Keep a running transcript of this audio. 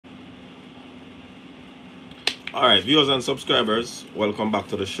All right, viewers and subscribers, welcome back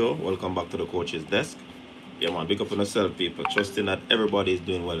to the show. Welcome back to the coach's desk. Yeah, man, big up on yourself, people. Trusting that everybody is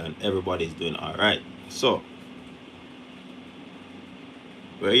doing well and everybody is doing all right. So,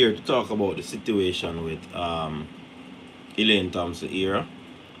 we're here to talk about the situation with Elaine Thompson Herah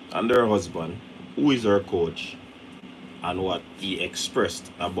and her husband, who is her coach, and what he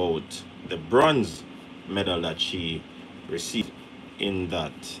expressed about the bronze medal that she received in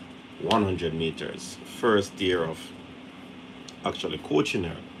that 100 meters. First year of actually coaching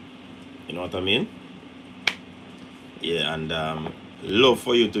her. You know what I mean? Yeah, and love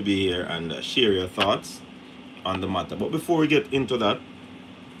for you to be here and share your thoughts on the matter. But before we get into that,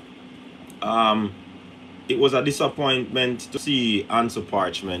 um, it was a disappointment to see Hansel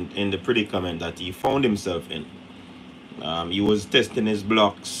Parchment in the predicament that he found himself in. He was testing his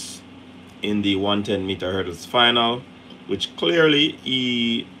blocks in the 110-meter hurdles final, which clearly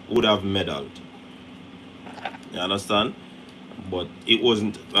he would have medaled. You understand? But it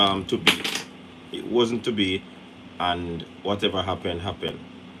wasn't to be. It wasn't to be, and whatever happened, happened.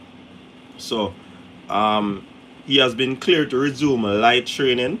 So, he has been cleared to resume light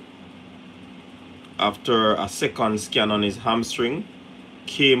training after a second scan on his hamstring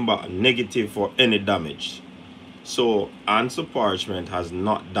came back negative for any damage. So, Hansel Parchment has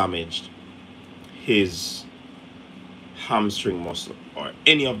not damaged his hamstring muscle or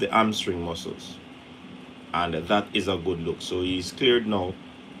any of the hamstring muscles, and that is a good look. So he's cleared now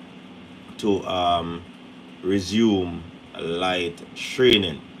to resume light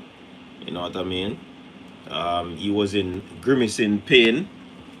training. You know what I mean? He was in grimacing pain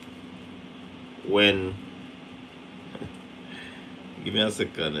when give me a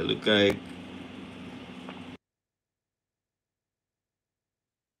second, it look like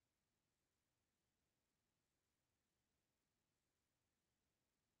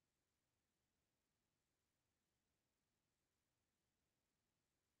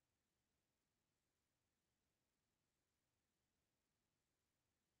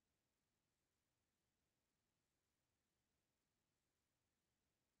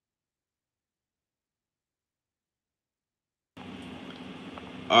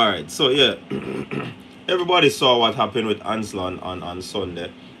all right. So yeah, everybody saw what happened with Hansel on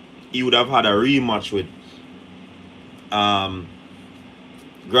Sunday. He would have had a rematch with um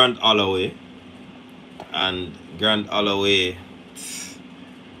Grant Holloway, and Grant Holloway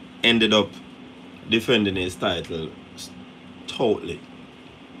ended up defending his title totally.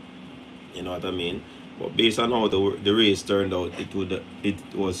 You know what I mean? But based on how the race turned out, it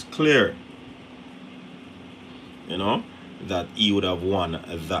was clear, you know, that he would have won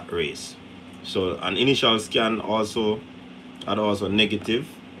that race. So an initial scan also had also negative,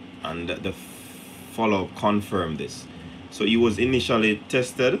 and the follow-up confirmed this. So he was initially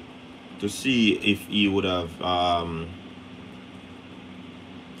tested to see if he would have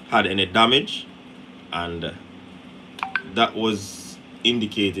had any damage, and that was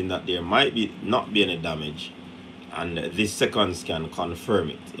indicating that there might be not be any damage, and this second scan confirm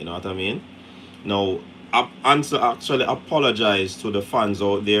it. You know what I mean? Now, Answer actually apologized to the fans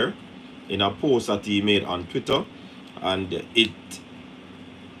out there in a post that he made on Twitter, and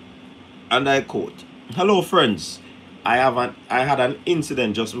I quote, "Hello friends, I had an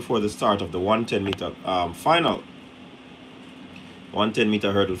incident just before the start of the 110-meter final,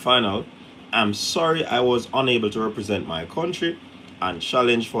 110-meter hurdle final. I'm sorry I was unable to represent my country and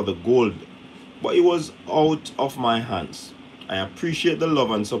challenge for the gold, but it was out of my hands. I appreciate the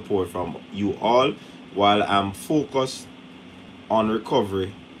love and support from you all while I'm focused on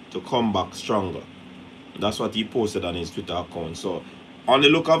recovery to come back stronger." That's what he posted on his Twitter account. So, on the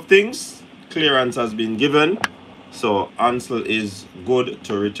look of things, clearance has been given. So, Hansel is good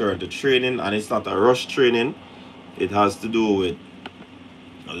to return to training, and it's not a rush training. It has to do with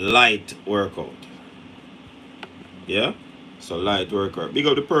a light workout. Yeah? So, light workout. Big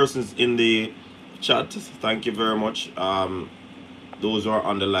up the persons in the chat. Thank you very much. Those who are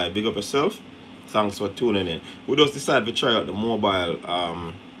on the live, big up yourself. Thanks for tuning in. We just decided to try out the mobile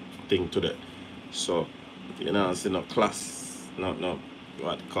thing today. So, you know, it's in a class, no,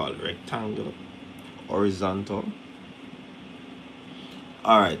 what call it, rectangle, horizontal.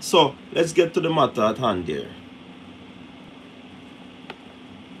 All right, so let's get to the matter at hand here.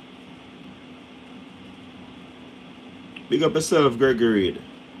 Big up yourself, Gregory Reed.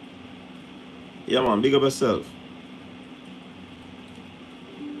 Yeah, man, big up yourself.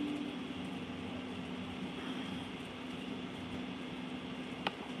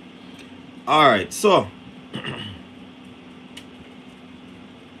 All right, so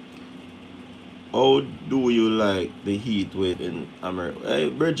How do you like the heat wave in America? Hey,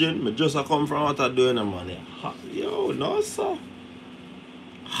 Virgin, me just a come from what I doing, man. Hot. Yo, no, sir.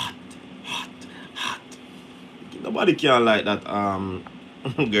 Hot, hot, hot. Nobody can like that,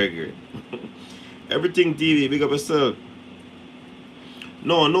 Gregory. Everything TV, big up yourself.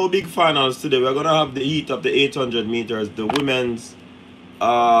 No big finals today. We're gonna have the heat of the 800 meters, the women's,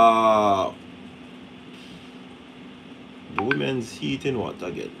 the women's heat in what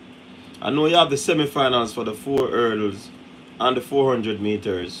again? I know you have the semi-finals for the 4 hurdles and the 400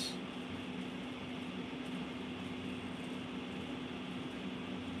 meters.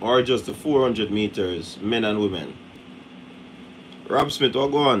 Or just the 400 meters, men and women. Rob Smith, what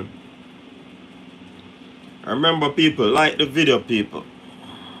go on? Remember, people, like the video, people.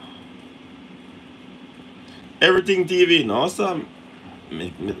 Everything TV, no, Sam.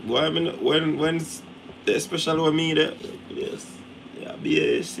 When's especially with me there? Yes. Yeah,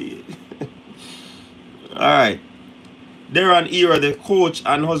 BAC. Alright. Derron Herah, the coach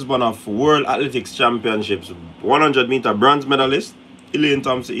and husband of World Athletics Championships 100 meter bronze medalist, Elaine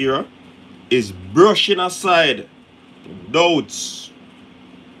Thompson Herah, is brushing aside doubts.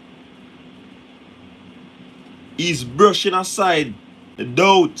 He's brushing aside the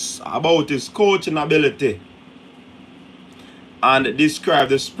doubts about his coaching ability and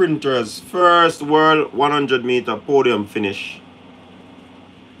described the sprinter's first World 100 meter podium finish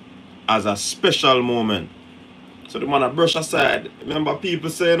as a special moment. So the man a brush aside. Remember people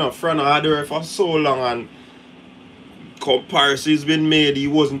saying, Fran had her for so long and comparisons been made. He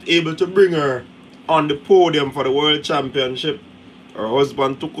wasn't able to bring her on the podium for the World Championship. Her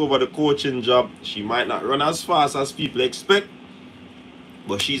husband took over the coaching job. She might not run as fast as people expect,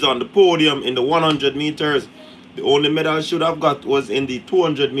 but she's on the podium in the 100 meters. The only medal she should have got was in the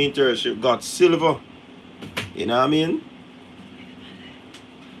 200 meters. She got silver. You know what I mean?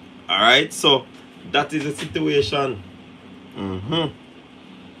 Alright, so that is the situation.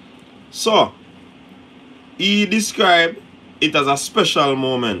 So, he described it as a special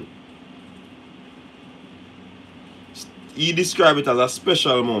moment. He described it as a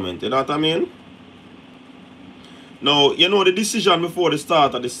special moment. You know what I mean? Now, you know the decision before the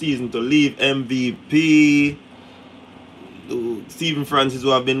start of the season to leave MVP, Stephen Francis, who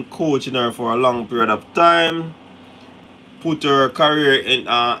have been coaching her for a long period of time, put her career in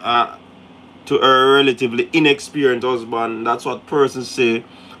to her relatively inexperienced husband. That's what persons say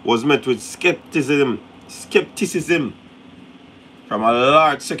was met with skepticism from a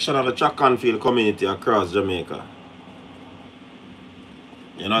large section of the track and field community across Jamaica.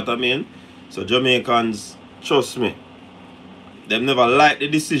 You know what I mean? So Jamaicans, trust me, they've never liked the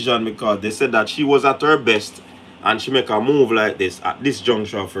decision because they said that she was at her best and she make a move like this at this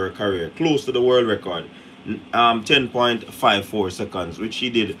juncture of her career, close to the world record, 10.54 seconds, which she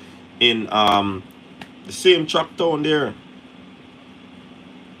did in the same track town there.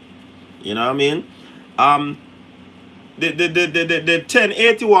 You know what I mean? The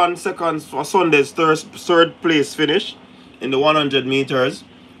 10.81 seconds for Sunday's third place finish in the 100 meters,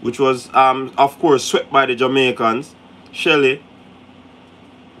 which was of course swept by the Jamaicans. Shelley,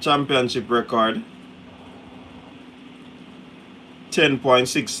 championship record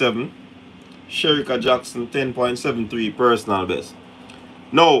 10.67. Sherika Jackson 10.73 personal best.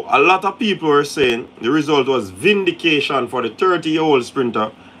 Now, a lot of people were saying the result was vindication for the 30-year-old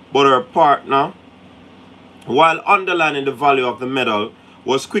sprinter, but her partner, while underlining the value of the medal,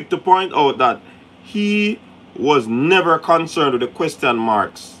 was quick to point out that he was never concerned with the question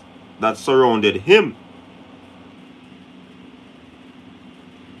marks that surrounded him.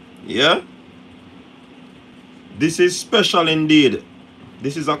 Yeah? This is special indeed.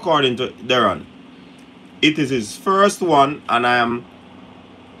 This is according to Derron. It is his first one, and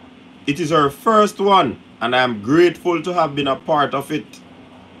it is her first one, and I am grateful to have been a part of it.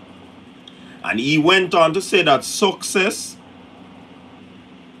 And he went on to say that success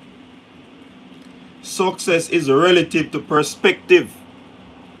is relative to perspective.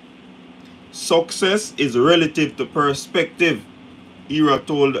 Success is relative to perspective. Herah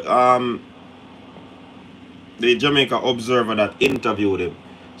told the Jamaica Observer that interviewed him.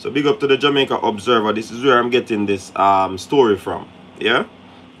 So big up to the Jamaica Observer. This is where I'm getting this story from. Yeah.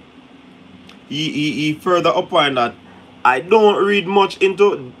 He further opined that I don't read much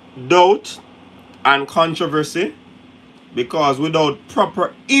into doubt and controversy because without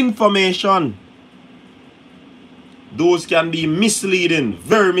proper information, those can be misleading,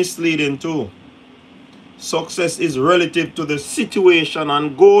 very misleading too. Success is relative to the situation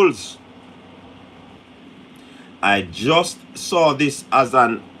and goals. I just saw this as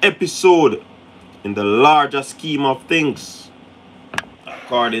an episode in the larger scheme of things,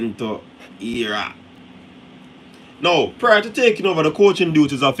 according to Herah. Now, prior to taking over the coaching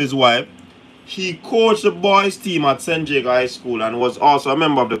duties of his wife, he coached the boys team at St. Jago High School and was also a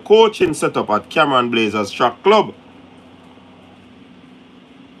member of the coaching setup at Cameron Blazers Track Club.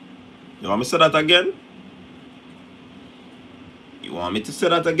 You want me to say that again? You want me to say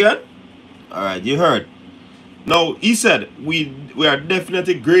that again? Alright, you heard. Now, he said, we are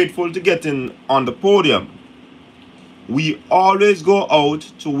definitely grateful to getting on the podium. We always go out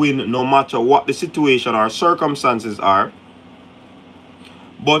to win no matter what the situation or circumstances are.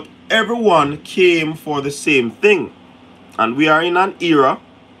 But everyone came for the same thing. And we are in an era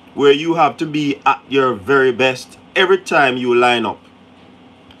where you have to be at your very best every time you line up.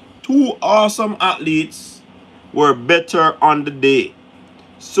 Two awesome athletes were better on the day.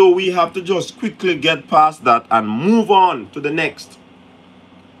 So we have to just quickly get past that and move on to the next.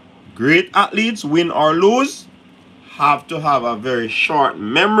 Great athletes, win or lose, have to have a very short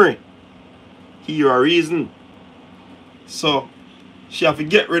memory. Here a reason. So she have to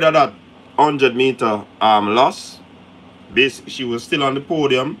get rid of that 100-meter loss. Basically, she was still on the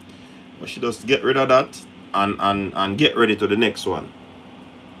podium, but she just get rid of that and get ready to the next one.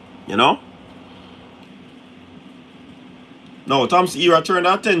 You know? Now, Thompson Herah turned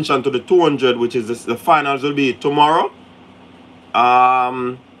her attention to the 200, which is the finals will be tomorrow.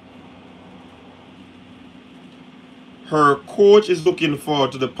 Her coach is looking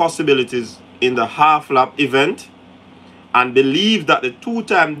forward to the possibilities in the half-lap event and believes that the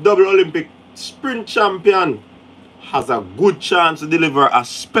two-time double Olympic sprint champion has a good chance to deliver a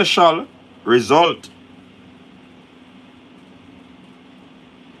special result.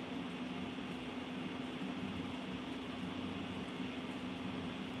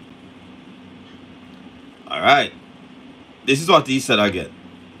 Alright. This is what he said again.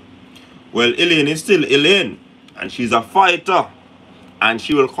 Well, Elaine is still Elaine. And she's a fighter. And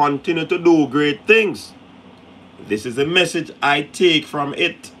she will continue to do great things. This is the message I take from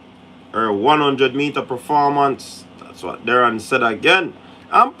it. Her 100-meter performance. That's what Derron said again.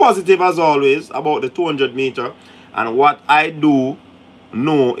 I'm positive as always about the 200-meter. And what I do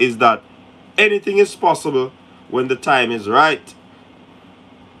know is that anything is possible when the time is right.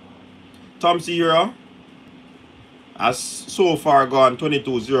 Thompson Herah has so far gone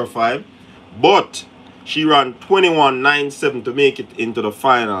 22.05, but she ran 21.97 to make it into the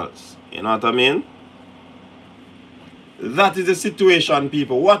finals. You know what I mean? That is the situation,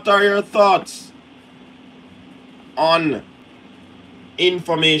 people. What are your thoughts on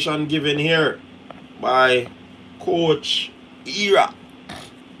information given here by Coach Herah?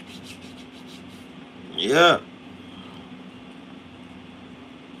 Yeah.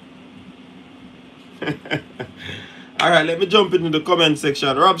 Alright, let me jump into the comment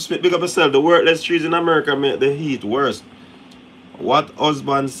section. Rob Smith, big up yourself. The worthless trees in America make the heat worse. What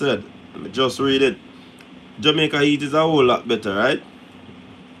husband said. Let me just read it. Jamaica heat is a whole lot better, right?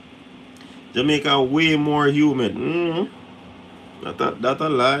 Jamaica way more humid. That a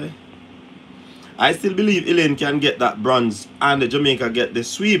lie. I still believe Elaine can get that bronze and the Jamaica get the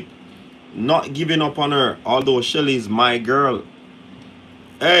sweep. Not giving up on her, although Shelly is my girl.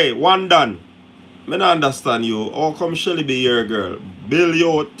 Hey, one done. I don't understand you. How come Shelly be your girl? Bill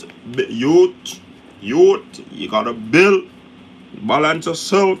youth. You gotta build. Balance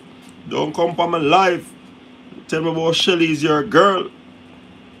yourself. Don't come for my life. Tell me about Shelly is your girl.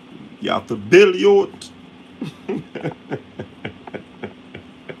 You have to build youth.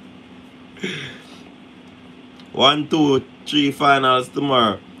 1, 2, 3 finals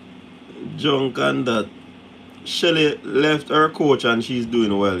tomorrow. Junk and that. Shelly left her coach and she's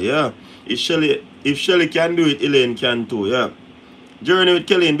doing well, yeah. If Shelly can do it, Elaine can too, yeah. Journey with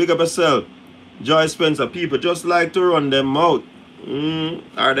Kelly, big up yourself. Joy Spencer, people just like to run them out.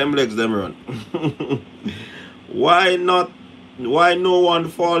 Or them legs them run. Why no one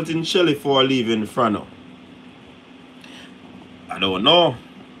faulting Shelly for leaving Frano? I don't know.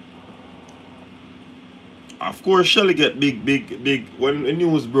 Of course, Shelly get big. When the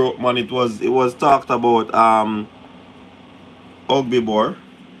news broke, man, it was talked about Ugly Boy.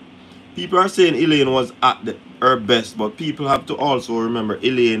 People are saying Elaine was at her best, but people have to also remember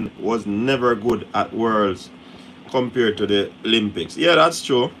Elaine was never good at Worlds compared to the Olympics. Yeah, that's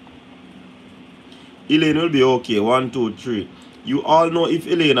true. Elaine will be okay. 1, 2, 3. You all know if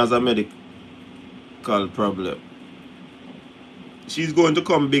Elaine has a medical problem, she's going to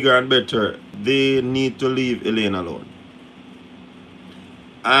come bigger and better. They need to leave Elaine alone.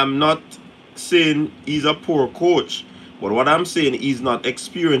 I'm not saying he's a poor coach, but what I'm saying, he's not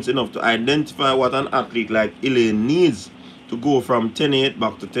experienced enough to identify what an athlete like Elaine needs to go from 10.8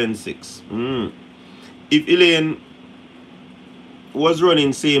 back to 10.6. If Elaine was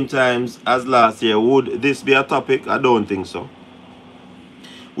running same times as last year, would this be a topic? I don't think so.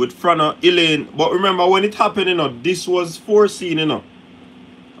 With Frano, Elaine, but remember when it happened, this was foreseen, or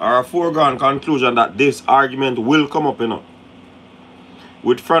a foregone conclusion that this argument will come up,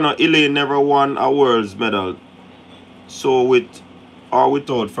 With Frano, Elaine never won a world's medal. So with or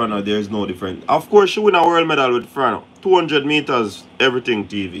without Frano, there's no difference. Of course, she win a world medal with Frano. 200 meters, everything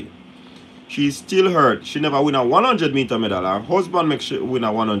TV. She's still hurt. She never win a 100-meter medal. Her husband makes she win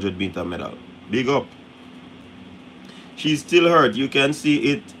a 100-meter medal. Big up. She's still hurt. You can see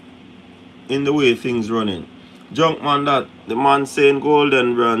it in the way things running. Junkman that the man saying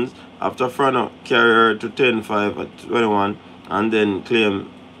golden bronze after Frano carry her to 10-5 at 21 and then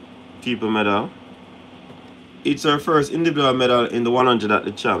claim people medal. It's her first individual medal in the 100 at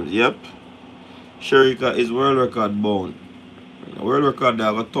the champs. Yep. Sherika is world record bound. World record they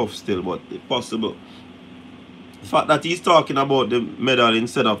have a tough still, but it's possible. The fact that he's talking about the medal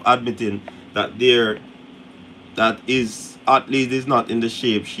instead of admitting that his athlete is not in the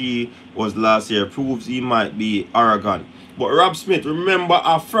shape she was last year proves he might be arrogant. But Rob Smith, remember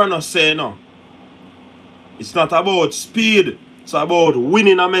our friend saying it's not about speed, it's about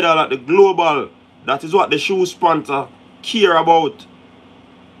winning a medal at the global. That is what the shoe sponsor care about.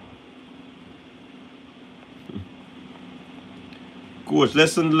 Coach,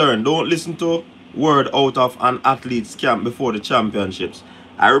 lesson learned. Don't listen to word out of an athlete's camp before the championships.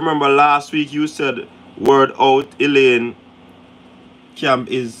 I remember last week you said word out Elaine camp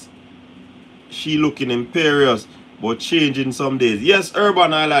is she looking imperious but changing some days. Yes,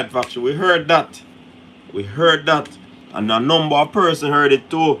 Urban Highlight Factory, we heard that. We heard that. And a number of person heard it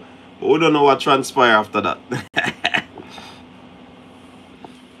too. But we don't know what transpired after that.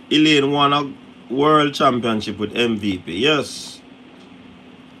 Elaine won a world championship with MVP. Yes.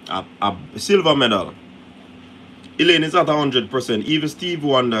 A silver medal. Elaine is at 100%. Even Steve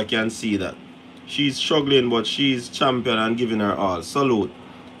Wonder can see that. She's struggling, but she's champion and giving her all. Salute.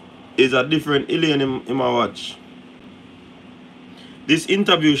 Is a different Elaine in my watch. This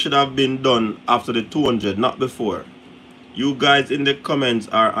interview should have been done after the 200, not before. You guys in the comments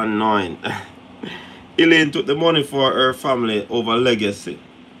are annoying. Elaine took the money for her family over legacy.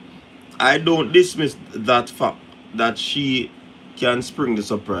 I don't dismiss that fact that she can spring the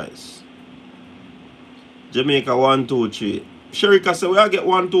surprise. Jamaica 1, 2, 3. Sherika said we all get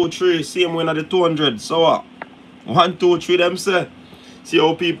 1, 2, 3. Same win at the 200. So what? 1, 2, 3 them say. See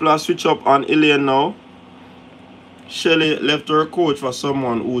how people are switch up on Elaine now. Shelly left her coach for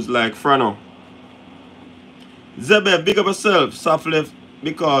someone who's like Frano. Zebe, big up yourself. Saf left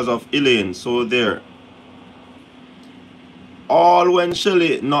because of Elaine. So there. All when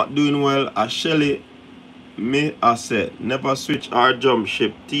Shelly not doing well, as Shelly me I said, never switch or jump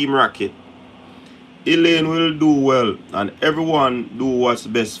ship. Team Racket. Elaine will do well and everyone do what's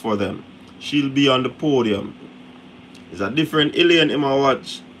best for them. She'll be on the podium. It's a different Elaine in my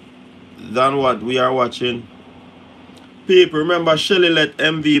watch than what we are watching. People, remember Shelly led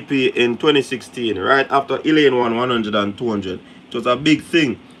MVP in 2016, right after Elaine won 100 and 200. It was a big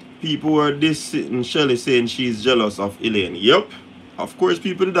thing. People were dissing Shelly saying she's jealous of Elaine. Yep, of course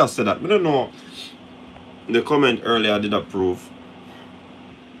people did say that. I don't know. The comment earlier did approve.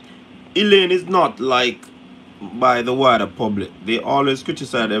 Elaine is not like by the wider public. They always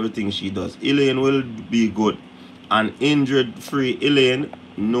criticize everything she does. Elaine will be good. An injured-free Elaine,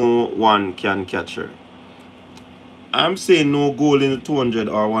 no one can catch her. I'm saying no goal in the 200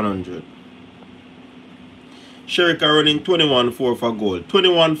 or 100. Sherika running 21-4 for goal.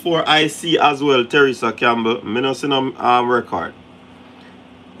 21-4 I see as well, Teresa Campbell. I don't see no record.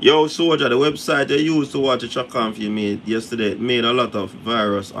 Yo, Soldier, the website I used to watch a track on for you made yesterday made a lot of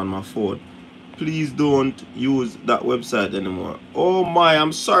virus on my phone. Please don't use that website anymore. Oh my,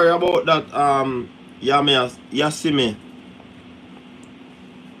 I'm sorry about that. Yasime.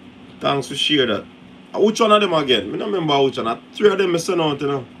 Thanks for sharing that. Which one of them again? I don't remember which one. 3 of them I sent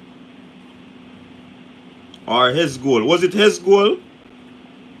out, Or his goal. Was it his goal?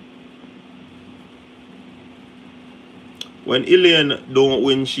 When Elaine don't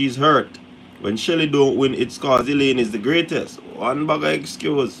win, she's hurt. When Shelly don't win, it's cause Elaine is the greatest. One bag of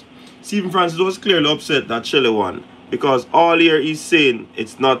excuse. Stephen Francis was clearly upset that Shelly won. Because all year he's saying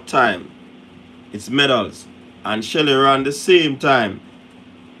it's not time. It's medals. And Shelly ran the same time.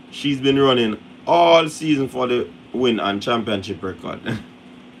 She's been running all season for the win and championship record.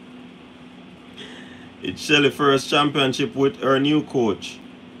 It's Shelly's first championship with her new coach.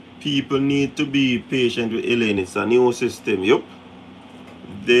 People need to be patient with Elaine. It's a new system. Yup.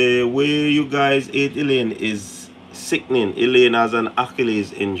 The way you guys hate Elaine is sickening. Elaine has an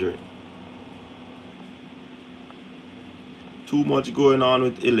Achilles injury. Too much going on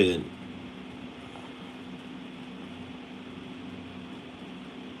with Elaine.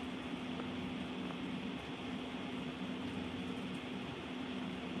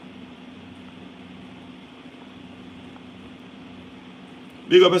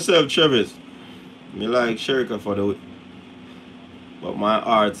 Big up yourself, Travis. Me like Sherika for the week. But my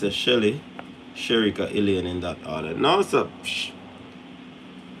heart says Shelly, Sherika, Elaine in that order. No, sir.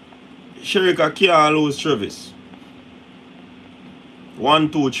 Sherika can't lose Travis.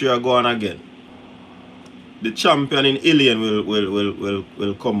 1, 2, 3 are going again. The champion in Elaine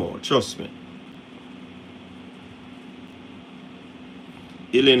will come out. Trust me.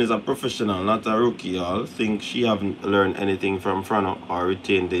 Elaine is a professional, not a rookie, y'all. Think she haven't learned anything from Frano or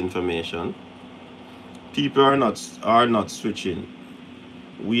retained the information. People are not switching.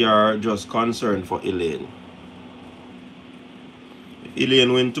 We are just concerned for Elaine. If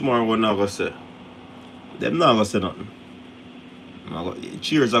Elaine win tomorrow, what not gonna say? Them not gonna say nothing.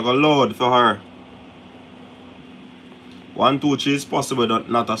 Cheers are gonna loud for her. 1, 2, 3 is possible,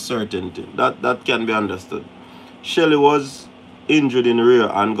 not a certainty. That can be understood. Shelly was injured in the rear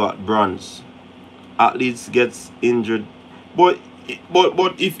and got bronze. Athletes gets injured, but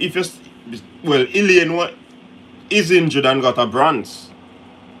if you Elaine is injured and got a bronze,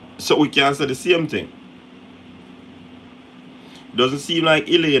 so we can say the same thing. Doesn't seem like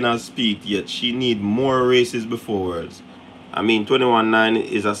Elaine has peaked yet. She need more races before Worlds. I mean, 21-9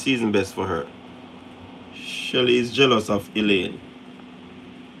 is a season best for her. Shelly is jealous of Elaine.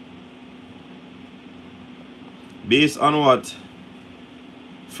 Based on what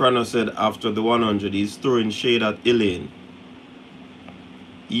Frano said after the 100, he's throwing shade at Elaine.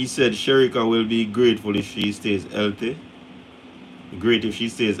 He said Sherika will be grateful if she stays healthy. Great if she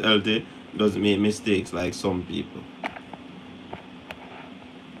stays healthy, doesn't make mistakes like some people.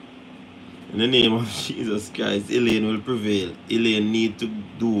 In the name of Jesus Christ, Elaine will prevail. Elaine needs to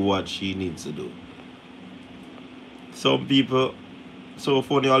do what she needs to do. Some people, so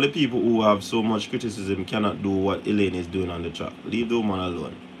funny, all the people who have so much criticism cannot do what Elaine is doing on the track. Leave the woman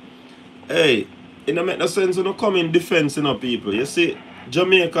alone. Hey, it don't make no sense when you come in defense, people. You see,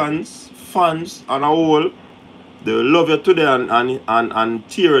 Jamaicans, fans, and a whole, they will love you today and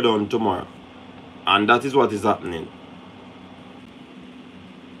tear you down tomorrow. And that is what is happening.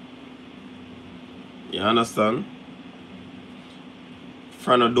 You understand?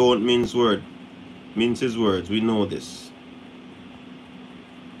 Frano don't mince his words. We know this.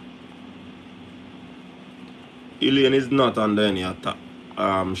 Elaine is not under any attack.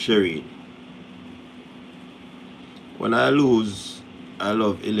 Sherry. When I lose, I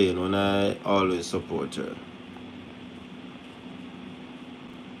love Elaine. When I always support her.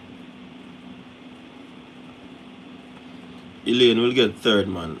 Elaine will get third,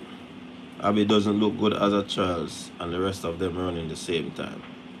 man. Abby doesn't look good as a Charles and the rest of them running the same time.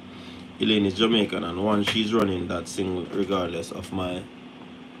 Elaine is Jamaican, and once she's running that single, regardless of my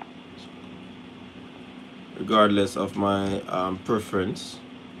preference,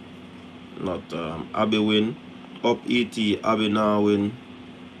 not Abby win, up ET, Abby now win.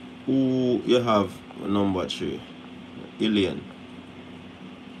 Who you have number 3? Elaine.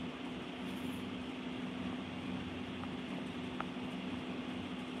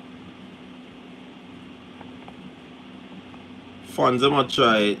 Fans, I'm gonna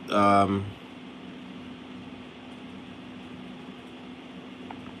try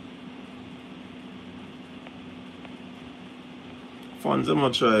fans, I'm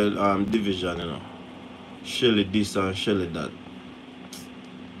gonna try division, Shelly this and Shelly that.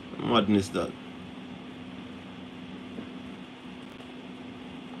 Madness that.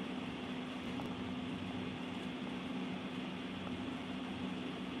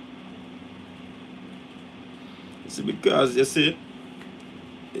 See, because you see,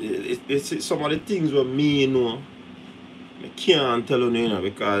 it's some of the things where me know, I can't tell you,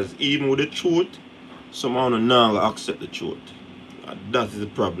 because even with the truth, someone will not accept the truth. And that is the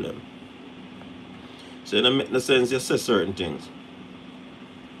problem. So it don't make no sense you say certain things.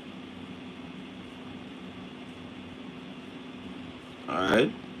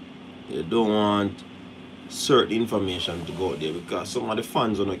 Alright? You don't want certain information to go out there because some of the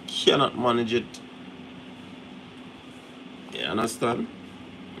fans cannot manage it. You understand?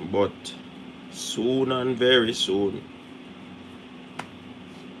 But soon and very soon,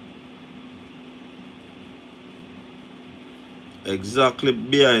 exactly,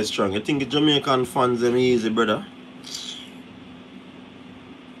 beer is strong. You think the Jamaican fans them easy, brother?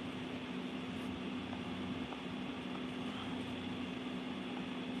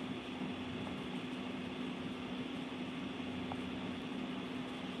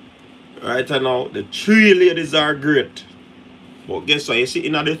 Right now, the 3 ladies are great. But guess what? You see,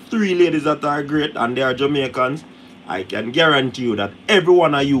 in the 3 ladies that are great and they are Jamaicans, I can guarantee you that every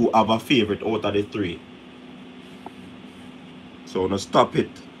one of you have a favorite out of the 3. So no stop it.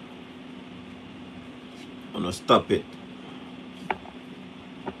 No stop it.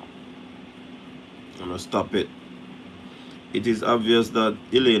 No stop it. It is obvious that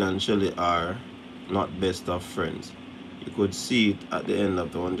Elaine and Shelly are not best of friends. You could see it at the end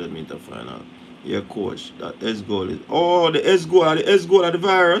of the 100-meter final. Yeah, coach, that S goal is... Oh, the S goal of the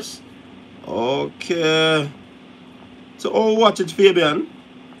virus. Okay. So, oh, watch it, Fabian.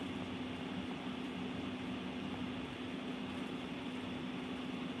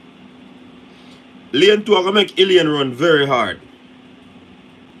 Lane 2 are going to make Elaine run very hard.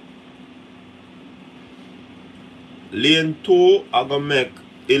 Lane 2 are going to make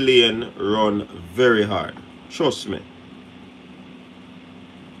Elaine run very hard. Trust me.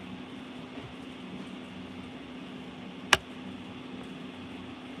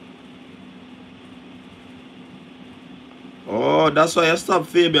 Oh, that's why I stopped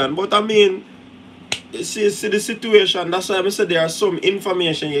Fabian. But I mean, see the situation. That's why I said there are some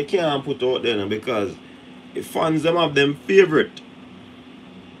information you can't put out there because the fans them have them favorite.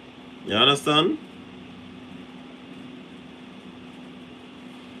 You understand?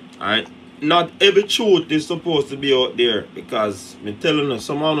 Alright. Not every truth is supposed to be out there because me telling you,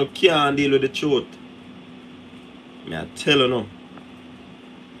 someone who can't deal with the truth. Me I tell you no.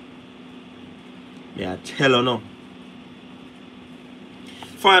 Me I tell you no.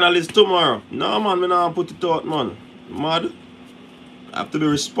 Final is tomorrow. No man, me not put it out, man. Mad. I have to be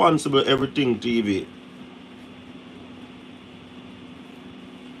responsible everything TV.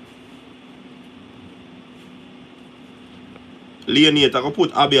 Lane 8, I can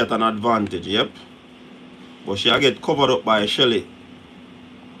put Abby at an advantage, yep. But she'll get covered up by Shelly.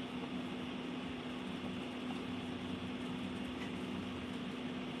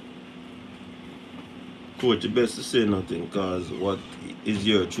 Coach, it's best to say nothing because what is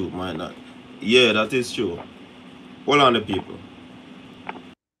your truth might not. Yeah, that is true. Hold on the people.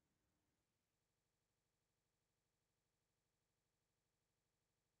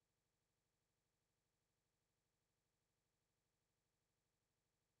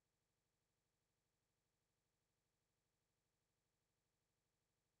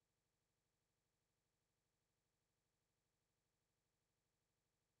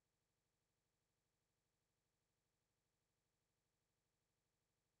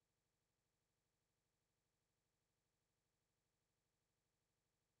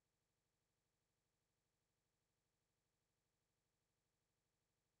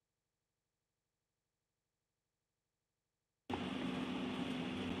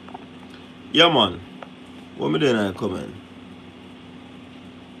 Yeah, man. What me doing I come in?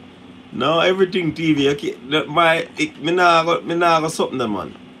 No, everything TV. Okay, me nah go something there,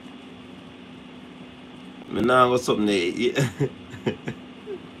 man. Me nah go something there. Yeah.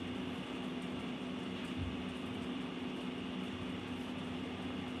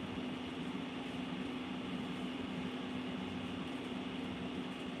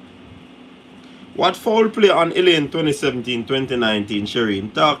 What foul play on Elaine 2017-2019,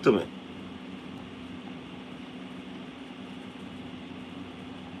 Shireen? Talk to me.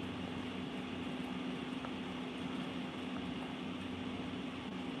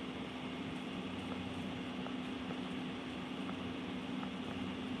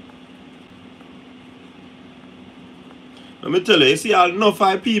 Let me tell you see all enough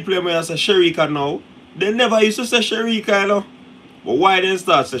 5 people when I say Sherika now. They never used to say Sherika, you know. But why then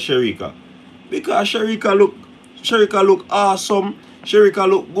start say Sherika? Because Sherika look awesome, Sherika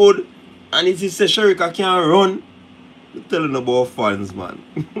look good, and if you say Sherika can't run, you're telling about fans, man.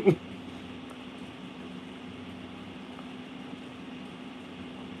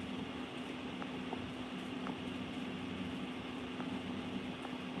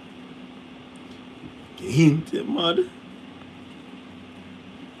 Hint, you mad?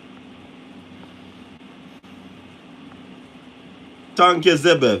 Thank you,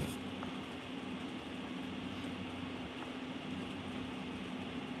 Zebev.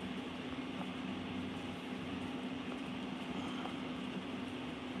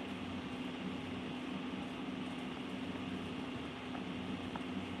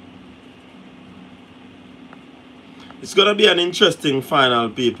 It's gonna be an interesting final,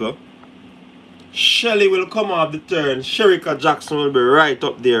 people. Shelly will come off the turn. Sherika Jackson will be right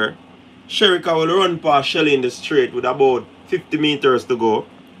up there. Sherika will run past Shelly in the straight with about 50 meters to go.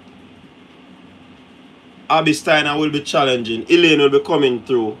 Abby Steiner will be challenging. Elaine will be coming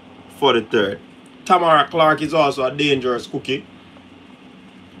through for the third. Tamara Clark is also a dangerous cookie.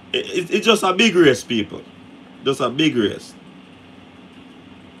 It's just a big race, people. Just a big race.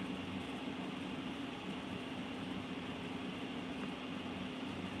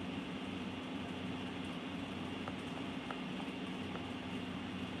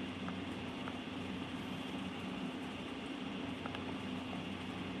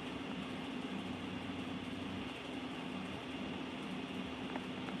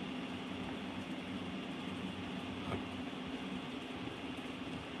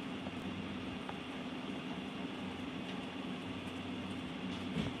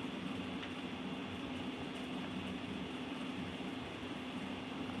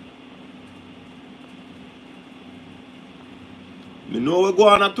 Me know we go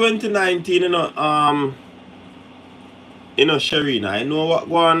on a 2019, Sharina. I know what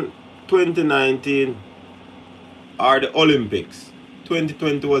go on 2019 are the Olympics.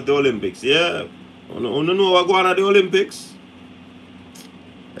 2020 was the Olympics, yeah. You know what go on at the Olympics?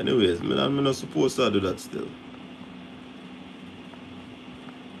 Anyways, I'm not supposed to do that still.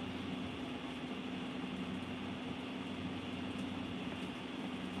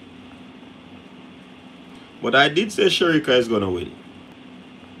 But I did say Sharika is going to win.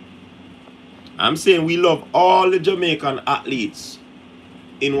 I'm saying we love all the Jamaican athletes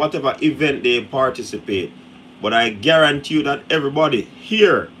in whatever event they participate. But I guarantee you that everybody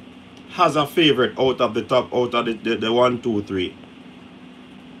here has a favorite out of the top, out of the 1, 2, 3.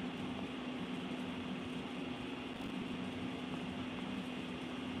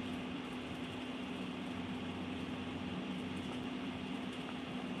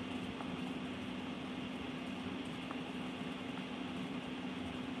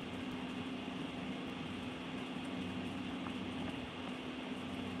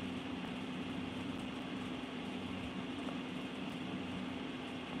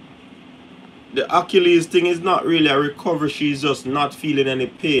 The Achilles thing is not really a recovery. She's just not feeling any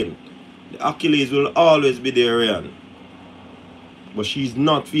pain. The Achilles will always be there, Ryan. But she's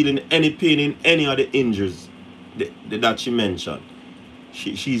not feeling any pain in any of the injuries that she mentioned.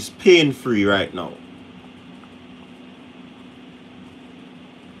 She's pain-free right now.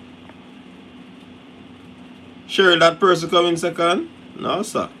 Sure, that person coming second? No,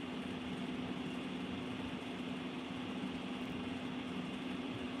 sir.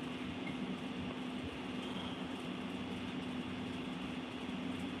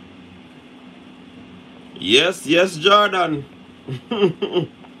 Yes, yes, Jordan. I'm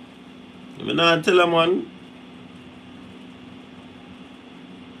not tell him one.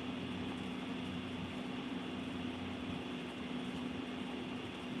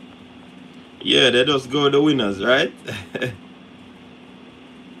 Yeah, they just go the winners, right?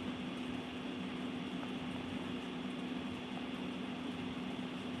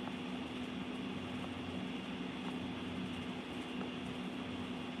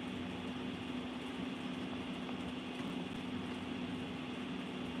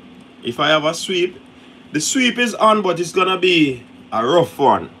 If I have a sweep, the sweep is on, but it's gonna be a rough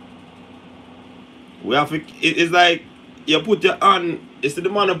one. We have to, it's like you put your hand, it's the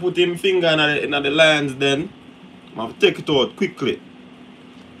man who put him finger in the lines, then we have to take it out quickly.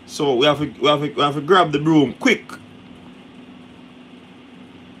 So we have to grab the broom quick.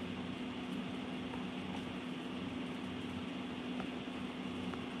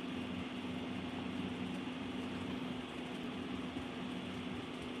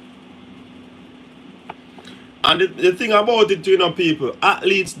 And the thing about it, people,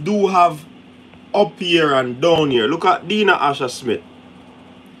 athletes do have up here and down here. Look at Dina Asher Smith.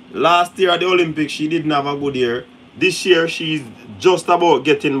 Last year at the Olympics, she didn't have a good year. This year, she's just about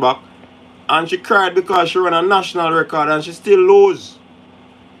getting back. And she cried because she ran a national record and she still lose.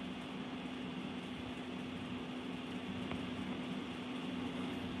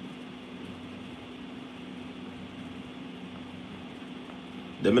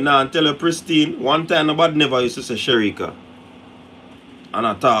 Them now tell her pristine. One time nobody never used to say Sharika. And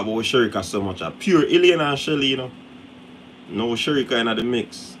I talk about Sharika so much. A pure Elaine and Shelly, No Sharika in the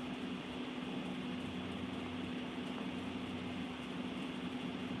mix.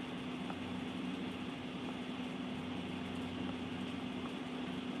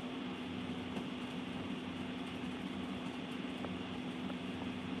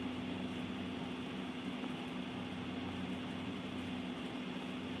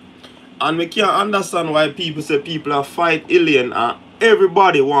 And we can't understand why people say people are fight Elaine and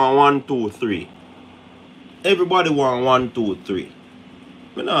everybody want 1, 2, 3. Everybody want 1, 2, 3.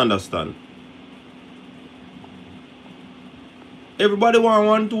 We don't understand. Everybody want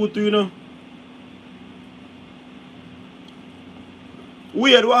 1, 2, 3,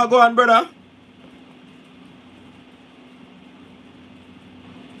 Weird, what go on, brother?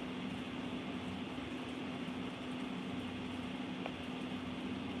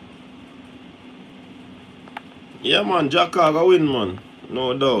 Yeah, man, Chicago win, man.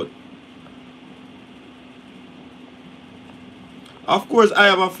 No doubt. Of course, I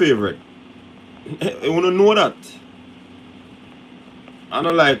have a favorite. You wanna know that? I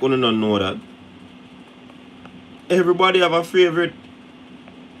don't like when you don't know that. Everybody have a favorite.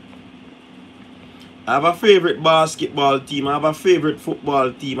 I have a favorite basketball team. I have a favorite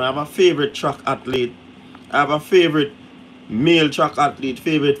football team. I have a favorite track athlete. I have a favorite male track athlete,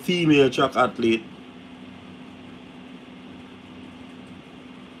 favorite female track athlete.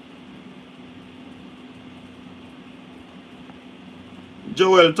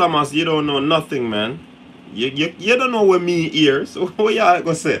 Joel Thomas, you don't know nothing, man. You don't know what me here. So what y'all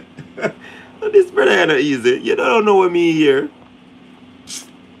gonna say? This brother ain't easy. You don't know what me here.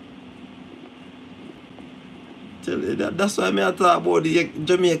 Tell you that's why I talk about the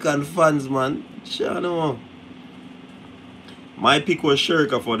Jamaican fans, man. Sure, no. My pick was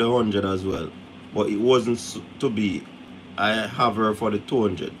Sherika for the 100 as well. But it wasn't to be. I have her for the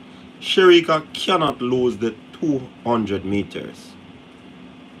 200. Sherika cannot lose the 200 meters.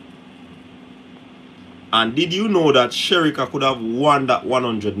 And did you know that Sherika could have won that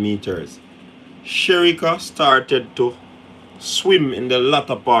 100 meters? Sherika started to swim in the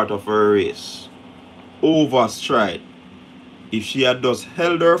latter part of her race. Over stride. If she had just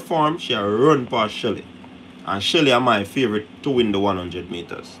held her form, she had run past Shelly. And Shelly are my favorite to win the 100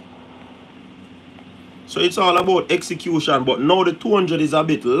 meters. So it's all about execution, but now the 200 is a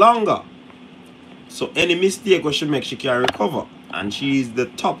bit longer. So any mistake what she makes, she can recover. And she is the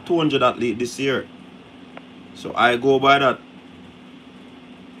top 200 athlete this year. So I go by that.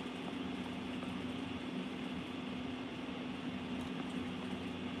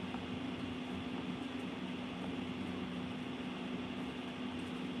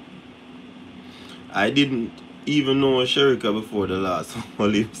 I didn't even know Sherika before the last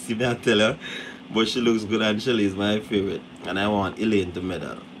one. See me I tell her. But she looks good and Shelly is my favorite. And I want Elaine to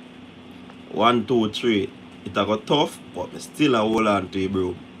medal. 1, 2, 3. It got tough, but I still hold on to it,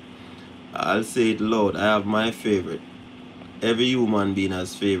 bro. I'll say it loud. I have my favorite. Every human being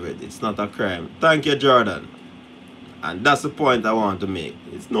has favorite. It's not a crime. Thank you, Jordan. And that's the point I want to make.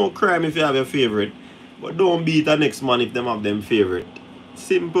 It's no crime if you have your favorite. But don't beat the next man if them have them favorite.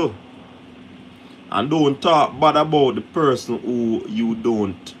 Simple. And don't talk bad about the person who you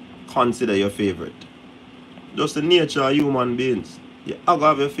don't consider your favorite. Just the nature of human beings. You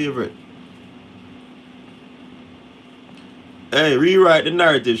have your favorite. Hey, rewrite the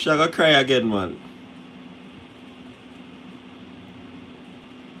narrative. She gonna cry again, man.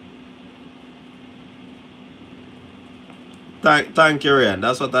 Thank you, Ryan.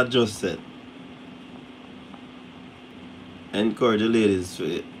 That's what I just said. Encourage the ladies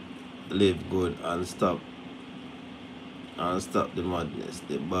to live good and stop the madness.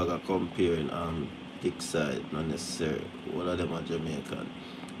 The bag of comparing thick side, not necessary. All of them are Jamaican.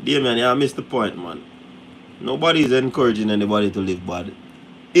 Damien, you missed the point, man. Nobody is encouraging anybody to live bad.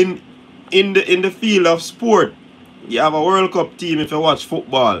 In the field of sport, you have a World Cup team if you watch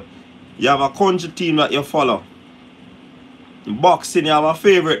football. You have a country team that you follow. In boxing, you have a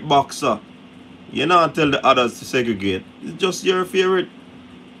favorite boxer. You not tell the others to segregate. It's just your favorite.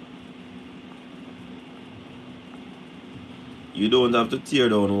 You don't have to tear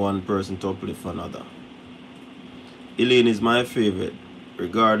down one person to uplift another. Elaine is my favorite,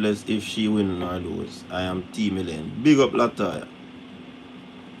 regardless if she wins or lose. I am Team Elaine. Big up Lataya.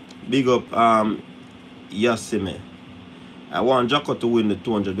 Big up Yasime. I want Jacko to win the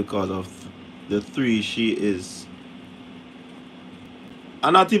 200 because of the 3 she is.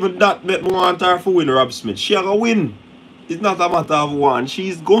 And not even that make me want her to win Rob Smith. She gonna win. It's not a matter of one.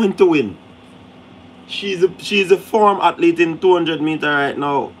 She's going to win. She's a form athlete in 200 meter right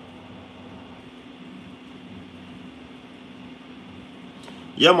now.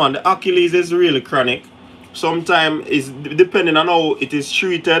 Yeah, man, the Achilles is really chronic. Sometimes, it's depending on how it is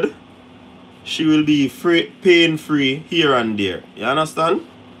treated, she will be pain-free here and there. You understand?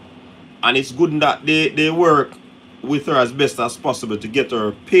 And it's good that they work with her as best as possible to get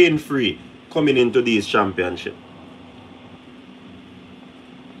her pain-free coming into these championships.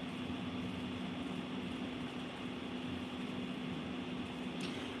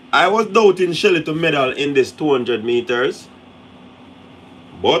 I was doubting Shelly to medal in this 200 meters.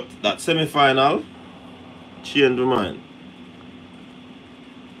 But that semi-final changed my mind.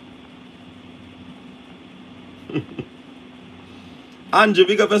 Andrew,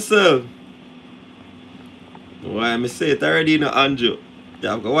 big up yourself. Why I say it already, you know, Andrew. You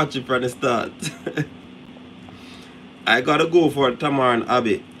have to watch it from the start. I gotta go for Tamar and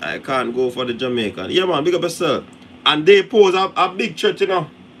Abby. I can't go for the Jamaican. Yeah, man, big up yourself. And they pose a big threat, you know.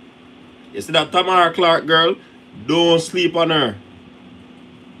 You see that Tamara Clark girl? Don't sleep on her.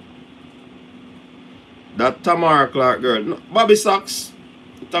 That Tamara Clark girl. No, Bobby Sachs.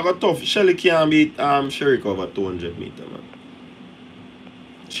 It's a tough. Shelly can't beat Sherika over 200 meter, man.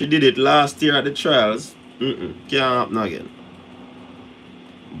 She did it last year at the trials. Can't happen again.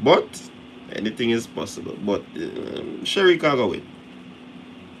 But anything is possible. But Sherika go win.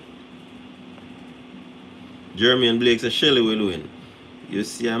 Jeremy and Blake say Shelly will win. You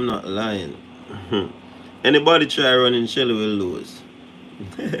see, I'm not lying. Anybody try running, Shelly will lose.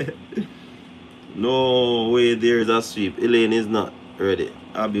 No way there is a sweep. Elaine is not. Ready.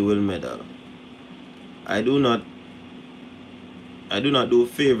 Abby will medal. I do not do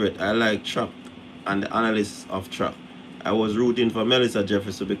favorite. I like trap and the analysis of trap. I was rooting for Melissa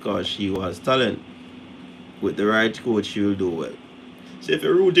Jefferson because she was talent. With the right coach, she will do well. So if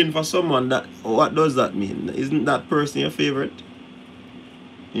you're rooting for someone, that what does that mean? Isn't that person your favorite?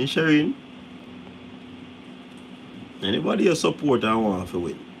 In Shireen? Anybody you support and want to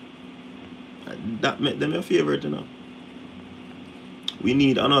win. That make them your favorite, you know. We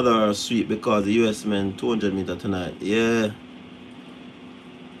need another sweep because the US men 200 meter tonight. Yeah.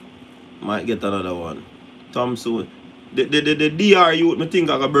 Might get another one. Thompson. The DR youth me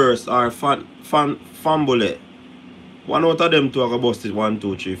think I can burst are Fambule. One out of them two I can bust it 1,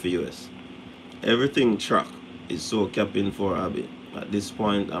 2, 3 for US. Everything track is so capping for Abby. At this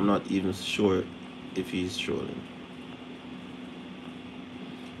point I'm not even sure if he's trolling.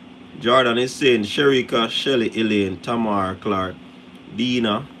 Jordan is saying Sherika, Shelly, Elaine, Tamar, Clark,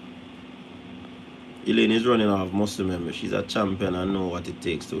 Dina. Elaine is running off muscle memory. She's a champion and know what it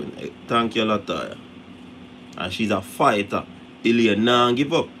takes to win. Thank you, Lataya. And she's a fighter. Elaine nah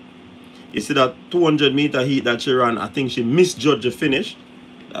give up. You see that 200 meter heat that she ran, I think she misjudged the finish.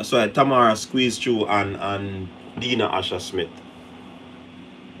 That's why Tamara squeezed through and Dina Asher Smith.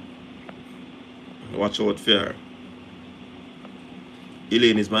 Watch out for her.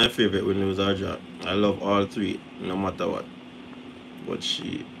 Elaine is my favorite when lose her job. I love all three, no matter what. But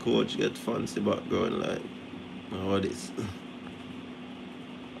she coach get fancy background like all this.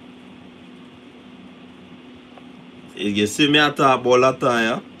 You see me I talk about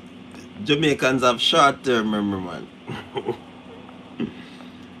Lataya. Jamaicans have short term memory, man.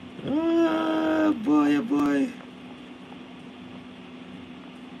 Ah, boy, oh boy.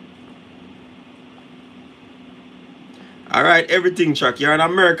 Alright, everything track. You're an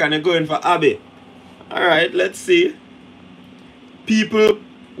American, you're going for Abby. Alright, let's see. People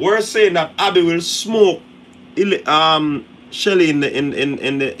were saying that Abby will smoke Shelly in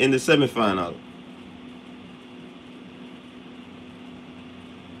the semi-final.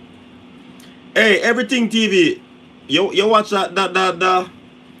 Hey, everything TV. You watch the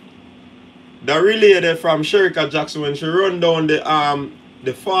relay there from Sherika Jackson when she run down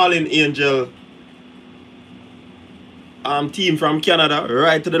the fallen angel team from Canada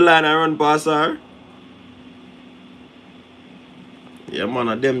right to the line and run past her. Yeah man,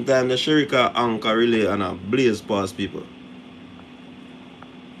 at them time the Sherika anchor relay and a blaze past people.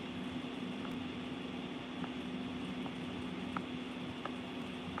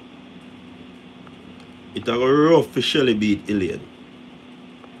 It a go rough for Shelly beat Elaine.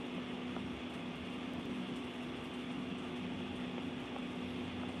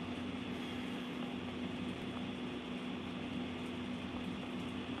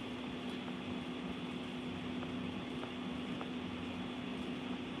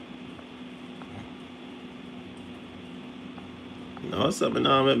 No, so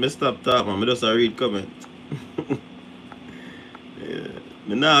now make me stop talking, man. I just read comment. Yeah.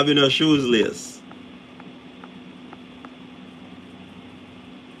 Me now have no shoes lace.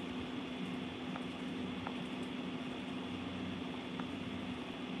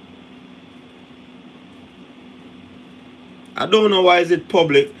 I don't know why is it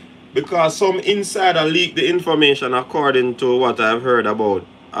public, because some insider leaked the information according to what I've heard about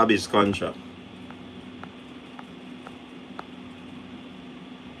Abby's contract.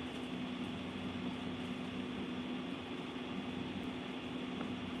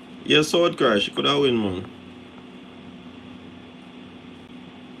 Yes, South Korea, she could have win, man.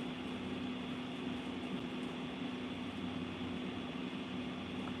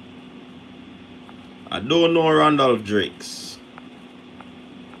 I don't know Randolph Drakes.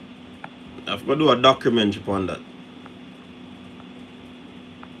 I've got to do a documentary on that.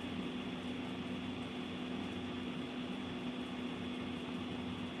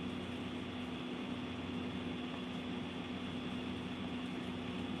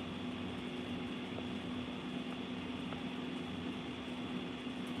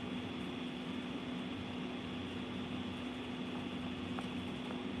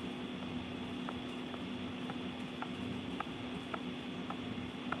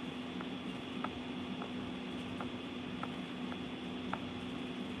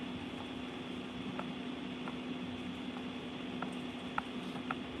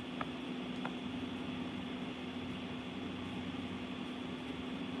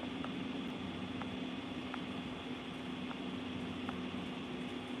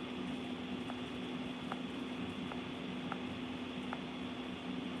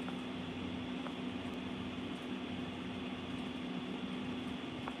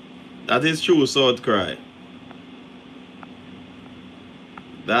 That is true, South Cry.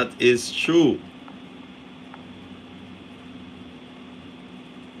 That is true.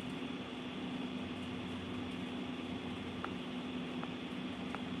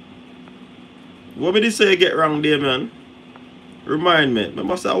 What did you say get wrong there, man? Remind me. I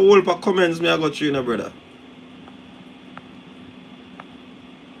must have a whole heap of comments me I got through, you brother.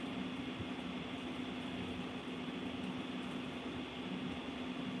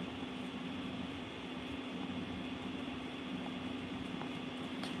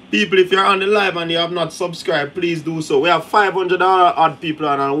 People, if you're on the live and you have not subscribed, please do so. We have 500 odd people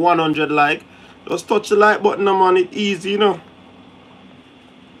and 100 like. Just touch the like button, man. It's easy, you know.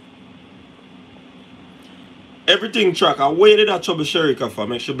 Everything track. I waited that trouble Sherika for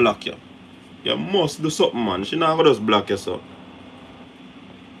make she block you. You must do something, man. She not gonna just block you, so.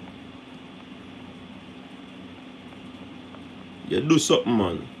 You do something,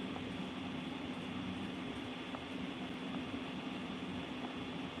 man.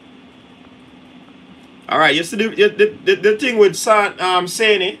 Alright, you see the thing with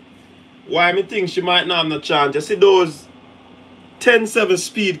Sani, why me think she might not have no chance. You see those 10-7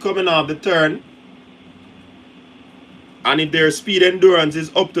 speed coming off the turn. And if their speed endurance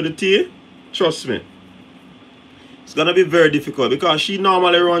is up to the T, trust me, it's gonna be very difficult because she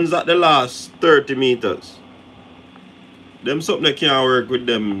normally runs at the last 30 meters. Them something that can't work with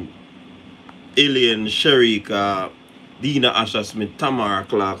them Elaine, Sherika, Dina Asher Smith, Tamara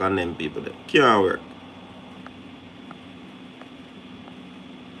Clark and them people there. Can't work.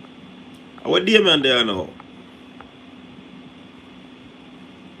 What day man there now?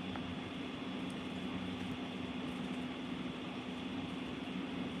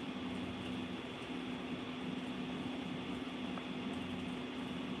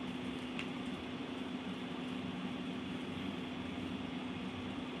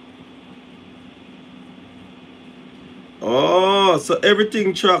 Oh, so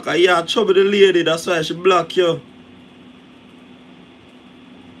everything track. Yeah, trouble the lady, that's why she block you.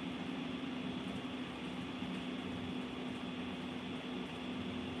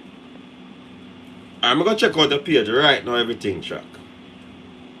 I'm gonna check out the page right now, everything track.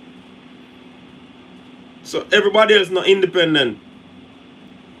 So everybody else not independent.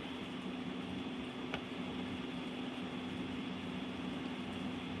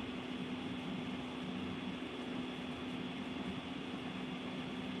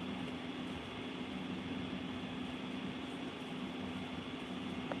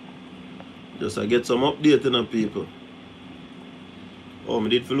 Just I get some updating on people. Oh, me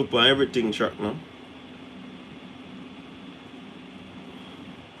did look on everything track now.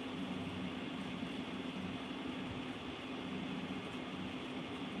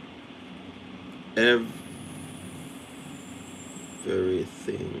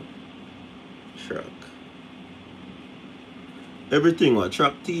 Everything track. Everything what?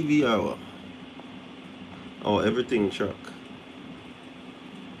 Track TV or what? Oh, everything track.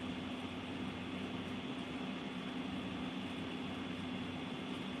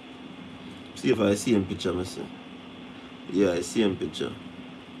 See if I see him picture, Mister. Yeah, I see him picture.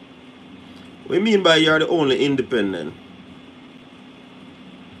 What do you mean by you're the only independent?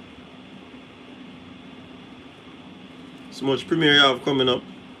 So much premiere you have coming up.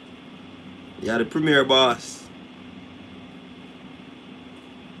 You're the premiere boss.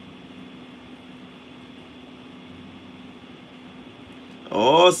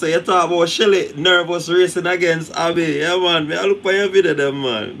 Oh, so you talk about Shelly nervous racing against Abby. Yeah, man. Me I look for your video, them,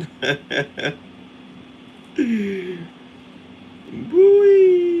 man. Boy.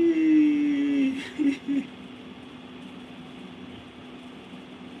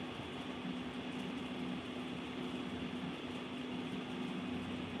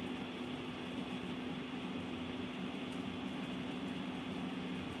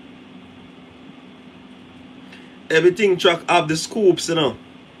 Everything track have the scoops, you know.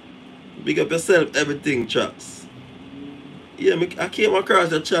 Big up yourself, everything tracks. Yeah, I came across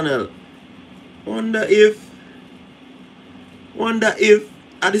the channel. Wonder if I'm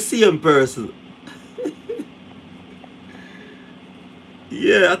the same person.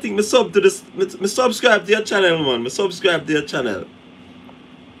 Yeah, I think me subscribe to your channel, man. Me subscribe to your channel.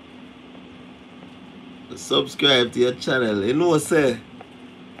 Subscribe to your channel. You know, say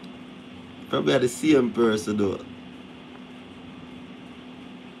probably the same person though.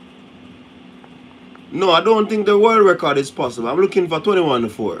 No, I don't think the world record is possible. I'm looking for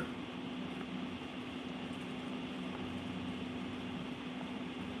 21-4.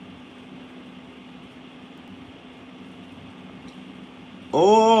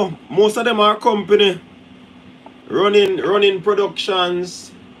 Oh, most of them are company running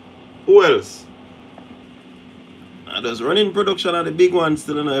productions. Who else? just running production of the big one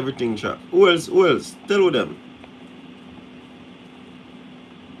still in everything track. Who else? Who else? Tell with them.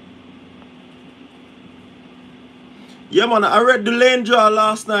 Yeah, man, I read the lane draw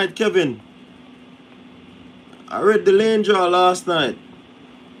last night, Kevin. I read the lane draw last night.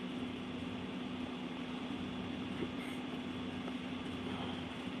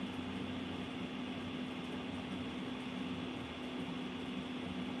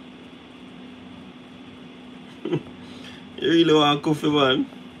 You really want coffee, man?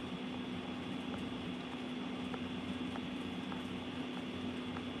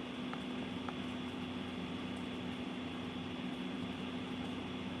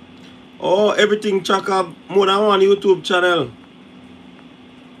 Oh, everything track up more than one YouTube channel.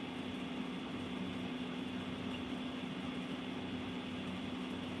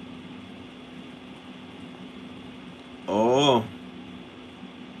 Oh.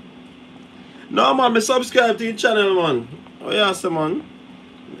 No, man, me subscribe to your channel, man. Oh, yeah, sir, man.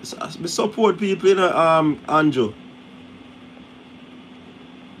 Me support people in Anjo.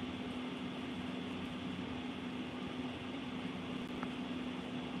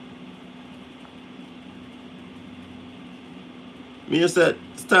 Me just said,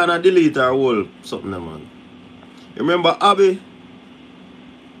 stand and delete or whole something, man. You remember Abby?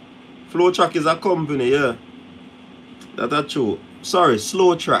 Flow Track is a company, yeah. That's true. Sorry,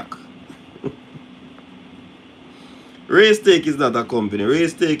 Slow Track. Race Take is not a company.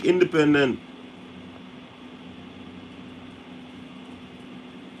 Race Take independent.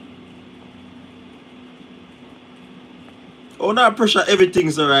 Oh, not pressure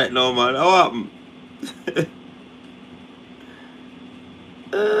everything's alright now, man. How happened?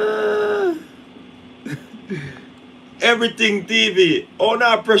 Everything TV. Oh,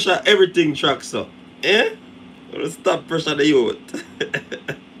 not pressure everything track, so. Eh? Stop pressure the youth.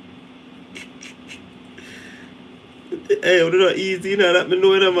 Hey, what not easy, you know, that me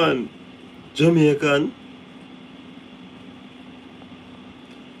know that, man. Jamaican.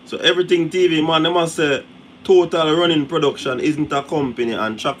 So everything TV, man, they must say Total Running Production isn't a company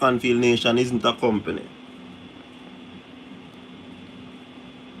and Track and Field Nation isn't a company.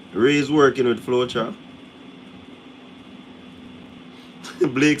 Ray's working with Flow Track.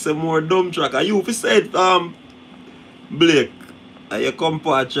 Blake's a more dumb track. Are you if you said Blake? Are your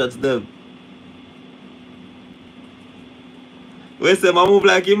compatriots them? We say I move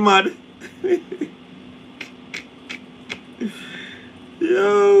like him mad.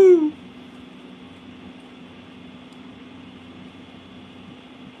 Yo.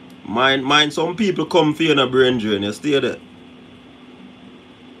 Mind some people come for you in a brain drain. You stay there.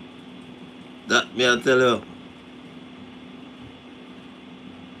 That me I tell you.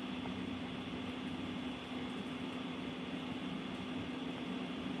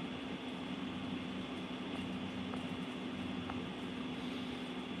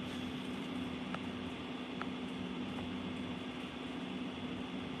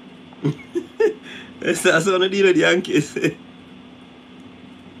 That's how I deal with the Yankees.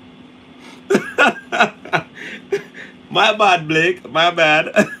 My bad, Blake. My bad.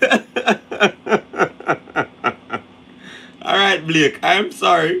 Alright, Blake. I'm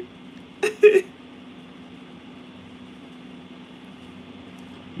sorry. I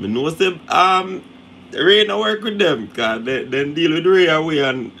know say Ray no work with them because they deal with Ray away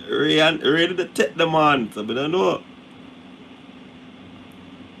and Ray to take them on. So I don't know.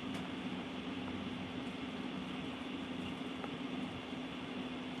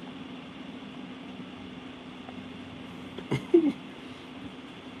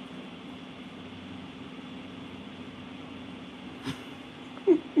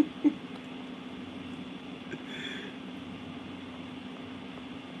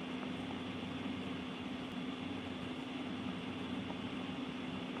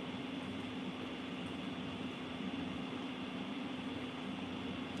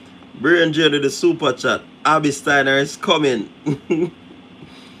 Brain Journey the super chat. Abby Steiner is coming.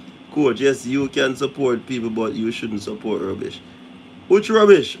 Coach, yes, you can support people, but you shouldn't support rubbish. Which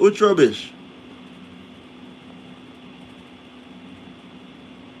rubbish? Which rubbish?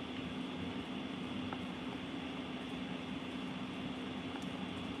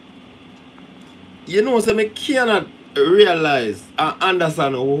 You know, so I cannot realize and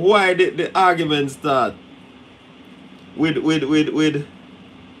understand why the argument start with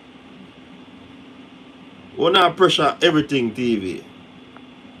wanna pressure everything TV.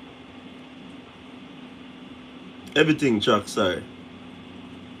 Everything Chuck, sorry.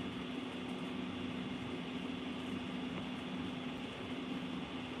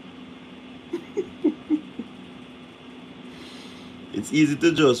 It's easy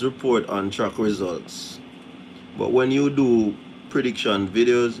to just report on track results. But when you do prediction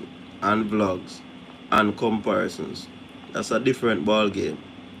videos and vlogs and comparisons, that's a different ball game.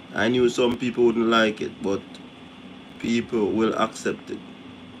 I knew some people wouldn't like it, but people will accept it.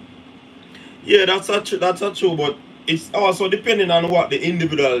 Yeah, that's a true, but it's also depending on what the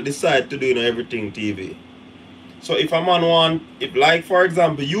individual decide to do in everything TV. So if a man want, if like for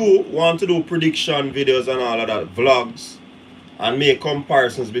example, you want to do prediction videos and all of that, vlogs, and make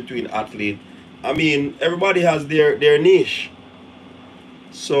comparisons between athletes, I mean, everybody has their niche.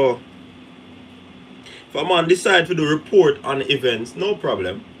 So if a man decide to do report on events, no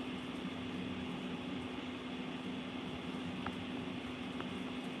problem.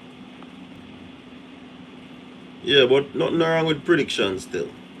 Yeah, but nothing wrong with predictions still.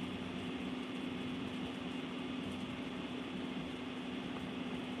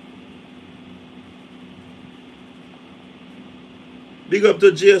 Big up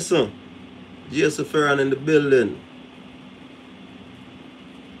to Jason. Jason Ferran in the building.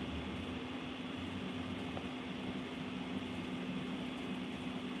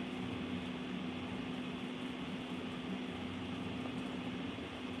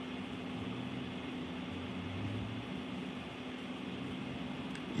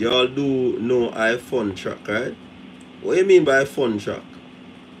 Y'all do know I fun track, right? What do you mean by fun track?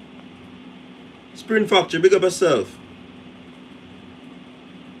 Sprint Factory, big up yourself.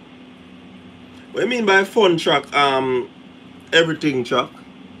 What do you mean by fun track? Everything track.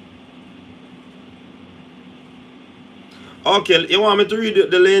 Okay, you want me to read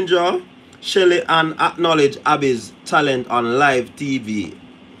the lane draw? Shelly and acknowledge Abby's talent on live TV.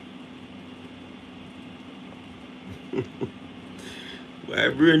 My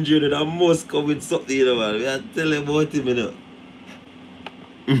brain drew that I must come with something, you know, man. We are telling about him, you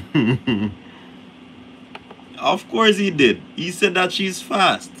know. Of course he did. He said that she's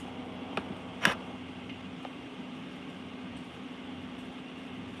fast.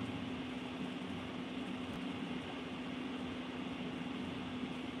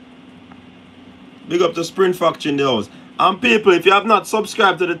 Big up to Sprint Factory in the house. And people, if you have not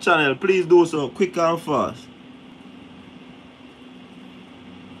subscribed to the channel, please do so quick and fast.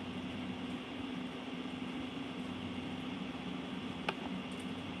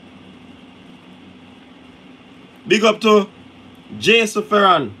 Big up to Jason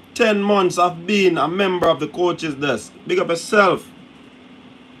Ferran. 10 months of being a member of the coach's desk. Big up yourself.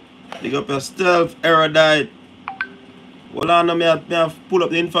 Big up yourself, erudite. Well, I know me have pull up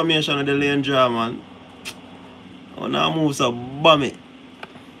the information of the lane draw, man. I now move so bummy.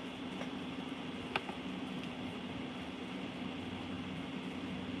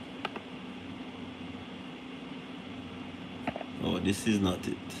 Oh, this is not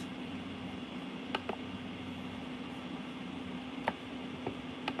it.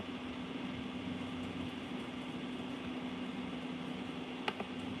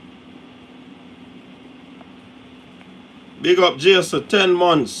 Big up Jason, 10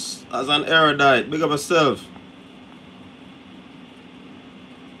 months as an erudite. Big up yourself.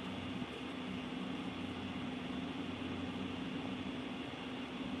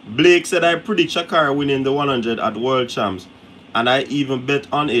 Blake said I predict Shakira winning the 100 at World Champs. And I even bet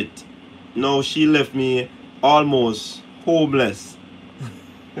on it. Now she left me almost homeless.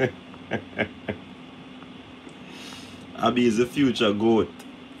 Abby is the future goat.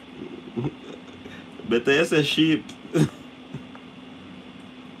 Better you say sheep.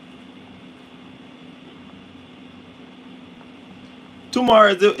 Tomorrow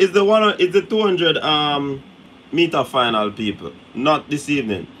is the 200 meter final, people. Not this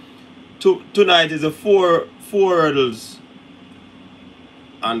evening. Tonight is the four hurdles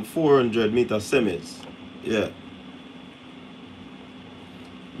and 400 meter semis. Yeah.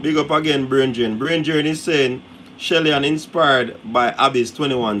 Big up again, Brain Drain. Brain Drain is saying Shelly inspired by Abby's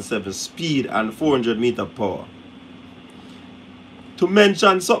 21.7 speed and 400 meter power. To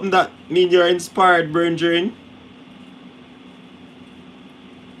mention something that means you're inspired, Brain Drain.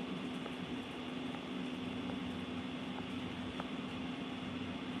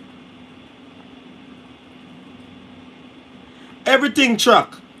 Everything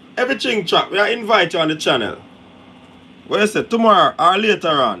track. Everything track. We are invite you on the channel. What you say? Tomorrow or later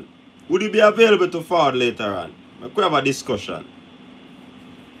on? Would you be available to forward later on? We could have a discussion.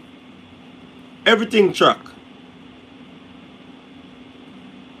 Everything track.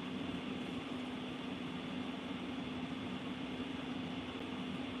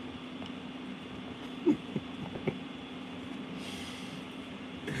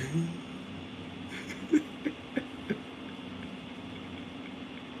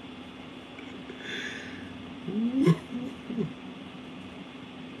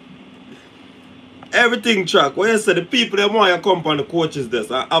 Everything track. When you say the people that want you come on the coaches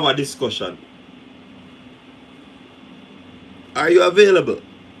desk and have a discussion. Are you available?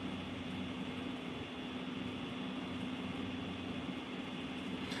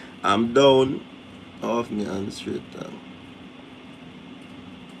 I'm down off me on the street now.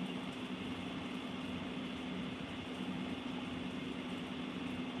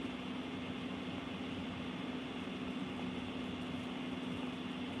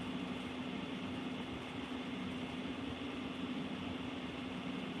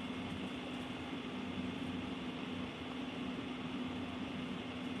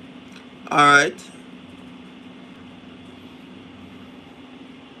 Alright.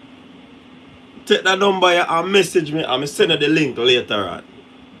 Take that number here and message me. I'm send you the link later on.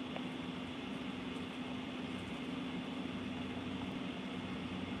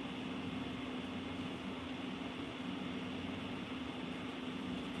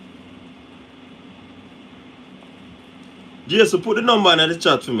 Jason, put the number in the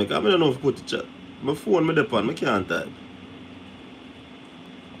chat for me. I don't know if you put the chat. My phone me depend, I can't type.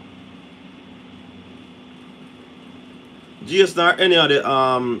 Jason or any of the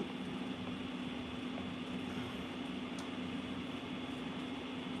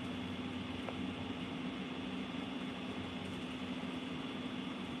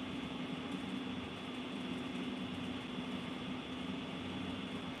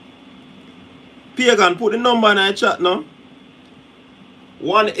Pagan, put the number in the chat now.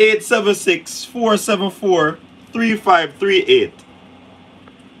 1-876-474-3538.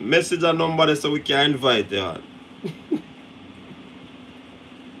 Message a number there so we can invite you on.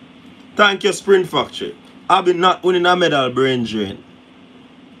 Thank you, Sprint Factory. I've been not winning a medal brain drain.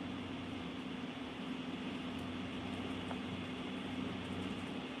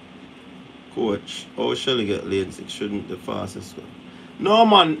 Coach, how shall we get lane 6? Shouldn't the fastest go? No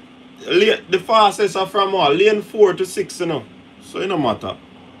man, the fastest are from what? Lane 4 to 6, you know. So it don't matter.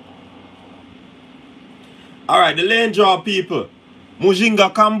 Alright, the lane draw people.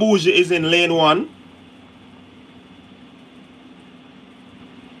 Mujinga Kambuji is in lane 1.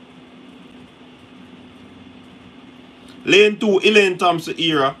 Lane 2, Elaine Thompson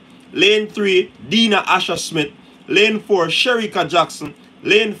Herah. Lane 3, Dina Asher Smith. Lane 4, Sherika Jackson.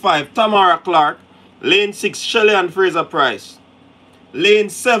 Lane 5, Tamara Clark. Lane 6, Shelley and Fraser Price.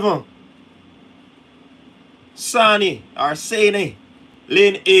 Lane 7, Sani or Sani.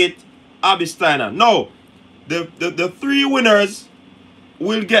 Lane 8, Abby Steiner. No, the 3 winners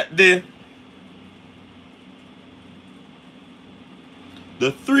will get the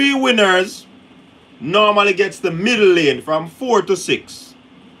 3 winners normally gets the middle lane from 4 to 6.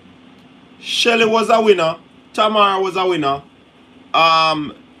 Shelly was a winner. Tamara was a winner.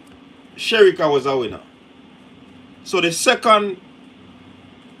 Sherika was a winner. So the second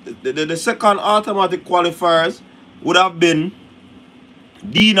automatic qualifiers would have been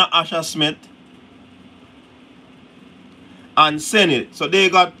Dina Asher Smith and Senate. So they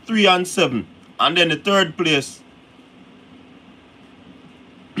got 3 and 7. And then the third place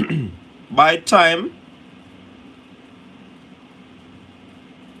by time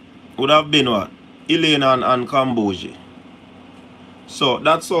would have been what? Elaine and Kambuji. So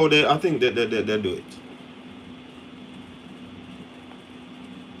that's how I think they do it.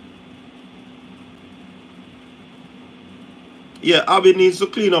 Yeah, Abby needs to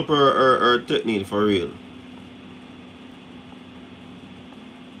clean up her technique for real.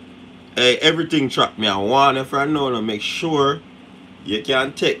 Hey, everything track me. I want if I know to make sure you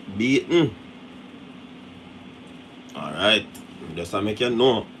can take beating. Alright. Just to make you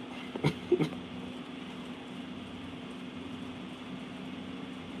know.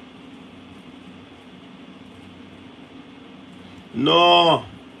 No.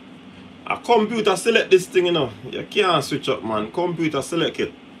 A computer select this thing, you know. You can't switch up, man. Computer select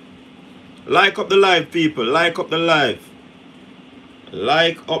it. Like up the live, people. Like up the live.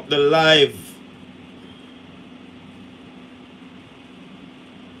 Like up the live.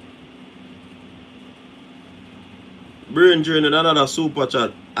 Brain drain and another super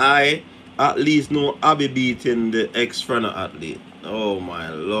chat. I at least know Abby beating the ex-friend athlete. Oh my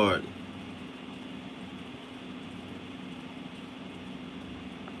lord.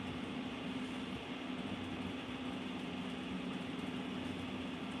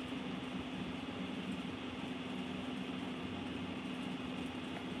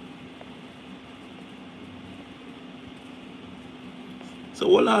 So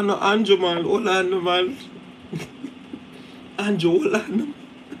hold on no Andrew man, hold on no man. Andrew, hold on no.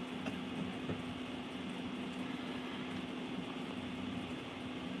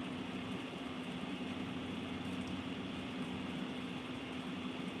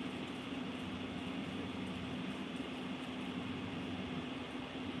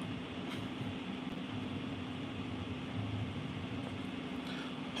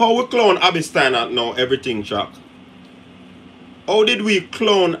 How we clone Abby Steiner now, everything track? How did we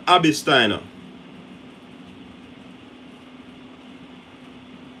clone Abby Steiner?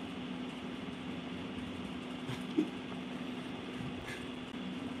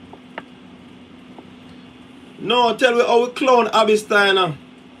 No, tell me how we clone Abby Steiner.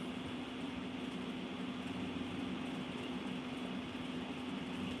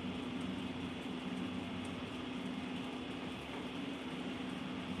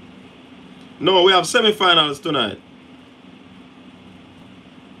 No, we have semi-finals tonight.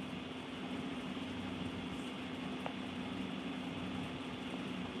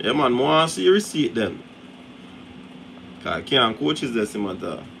 Yeah, man, I want to see your receipt then. Because I can't coach is this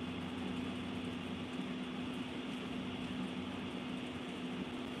matter.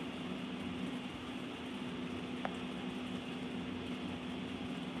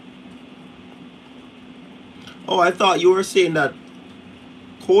 Oh, I thought you were saying that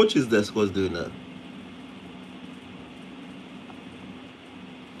coach's desk was doing that.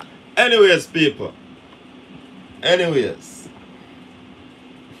 Anyways, people. Anyways.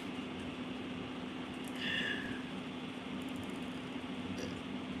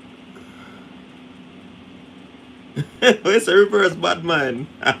 It's a reverse bad man.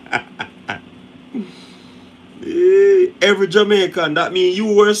 Every Jamaican, that means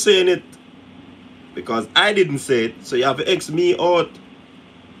you were saying it. Because I didn't say it, so you have to X me out.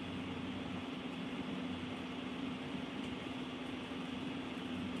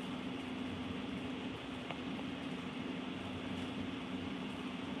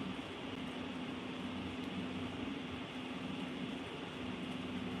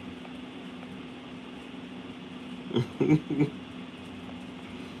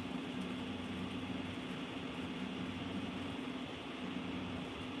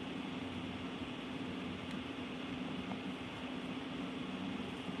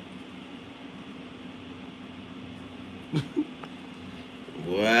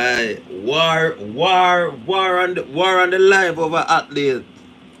 Why? War on the life of an athlete.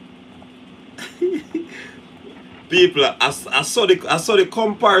 People, I saw the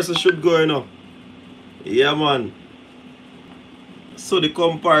comparison should go, you know. Yeah, man. So the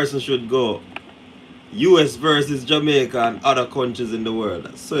comparison should go. US versus Jamaica and other countries in the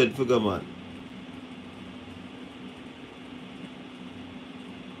world. So it figure, man.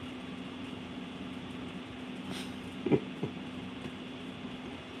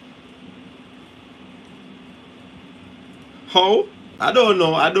 How? I don't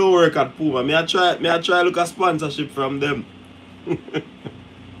know. I don't work at Puma. I try look at sponsorship from them.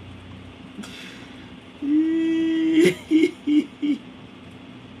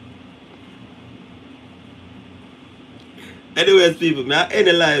 Anyways, people, me I end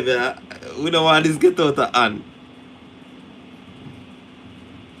the live here. We don't want this get out of hand.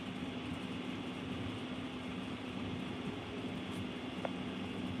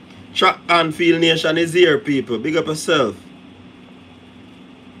 Track and Field Nation is here, people. Big up yourself.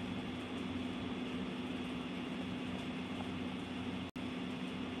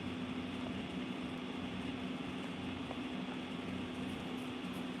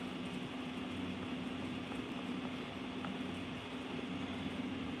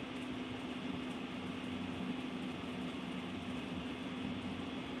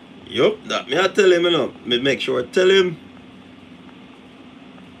 Yup, that me I tell him, you know. Me make sure I tell him.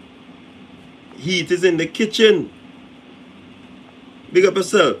 Heat is in the kitchen. Big up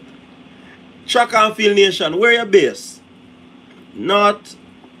yourself. Track and Field Nation, where you base? North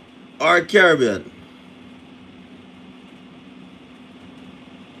or Caribbean?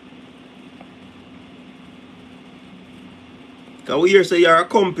 Because we hear say you're a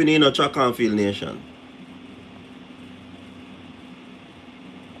company in a Track and Field Nation.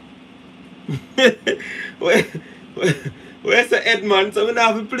 Where's the head, man? So I don't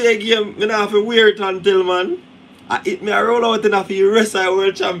have to play a game. I don't have to wear it until, man. I roll out enough for the rest of the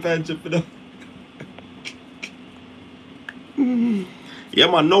World Championship. You know?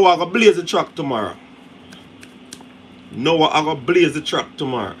 Yeah, man. Now I going to blaze the track tomorrow. Now I going to blaze the track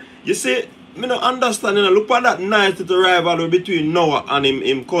tomorrow. You see, I don't understand. You know, look at that nice little rivalry between Noah and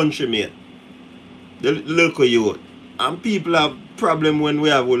him countrymate. The local youth. And people have problem when we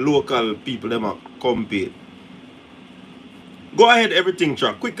have with local people them compete. Go ahead, everything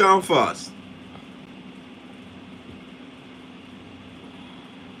track, quick and fast.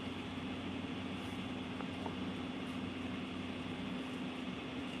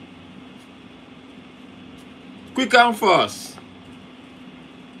 Quick and fast.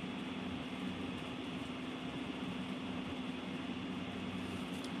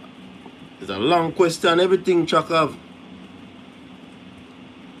 It's a long question, everything track have.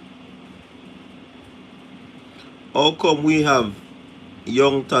 How come we have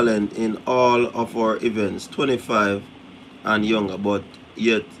young talent in all of our events, 25 and younger, but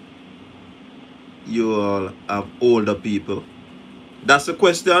yet you all have older people? That's the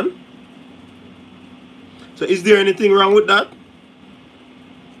question. So is there anything wrong with that?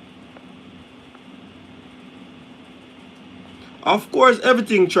 Of course,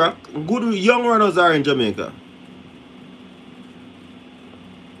 everything track. Good young runners are in Jamaica.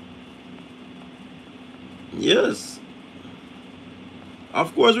 Yes.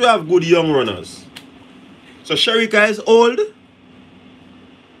 Of course, we have good young runners. So Sharika is old.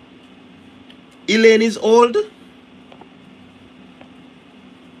 Elaine is old.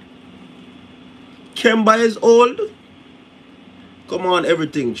 Kemba is old. Come on,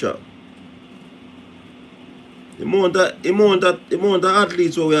 everything track. The amount of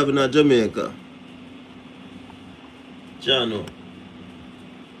athletes what we have in Jamaica. Jano.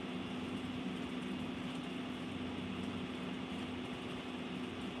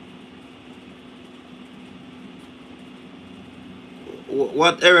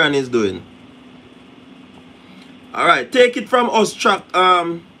 What Derron is doing. Alright, take it from us track.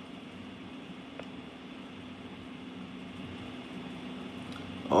 Oh,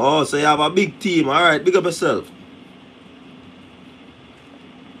 so you have a big team. Alright, big up yourself.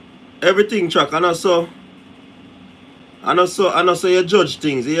 Everything track, and also you judge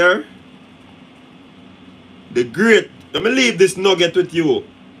things here. The great, let me leave this nugget with you.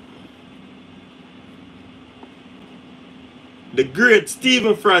 The great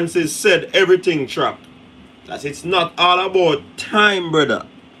Stephen Francis said everything track. That it's not all about time, brother.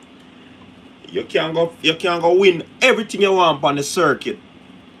 You can't go win everything you want on the circuit.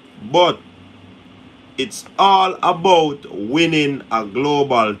 But it's all about winning a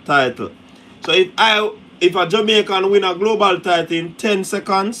global title. So if a Jamaican win a global title in 10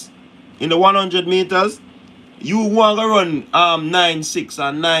 seconds in the 100 meters, you want to run 9.6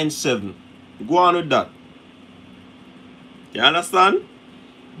 and 9.7. Go on with that. You understand?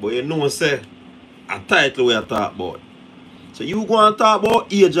 But you know, say a title we are talking about. So you go and talk about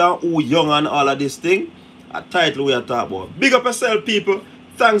age and who young and all of this thing. A title we are talking about. Big up yourself, people.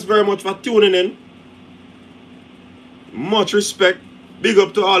 Thanks very much for tuning in. Much respect. Big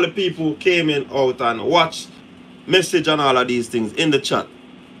up to all the people who came in out and watched, message and all of these things in the chat.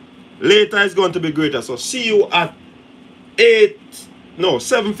 Later is going to be greater. So see you at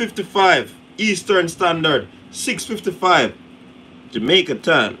 7:55 Eastern Standard, 6:55 Jamaica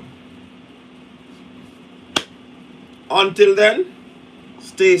time. Until then,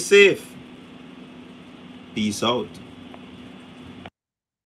 stay safe. Peace out.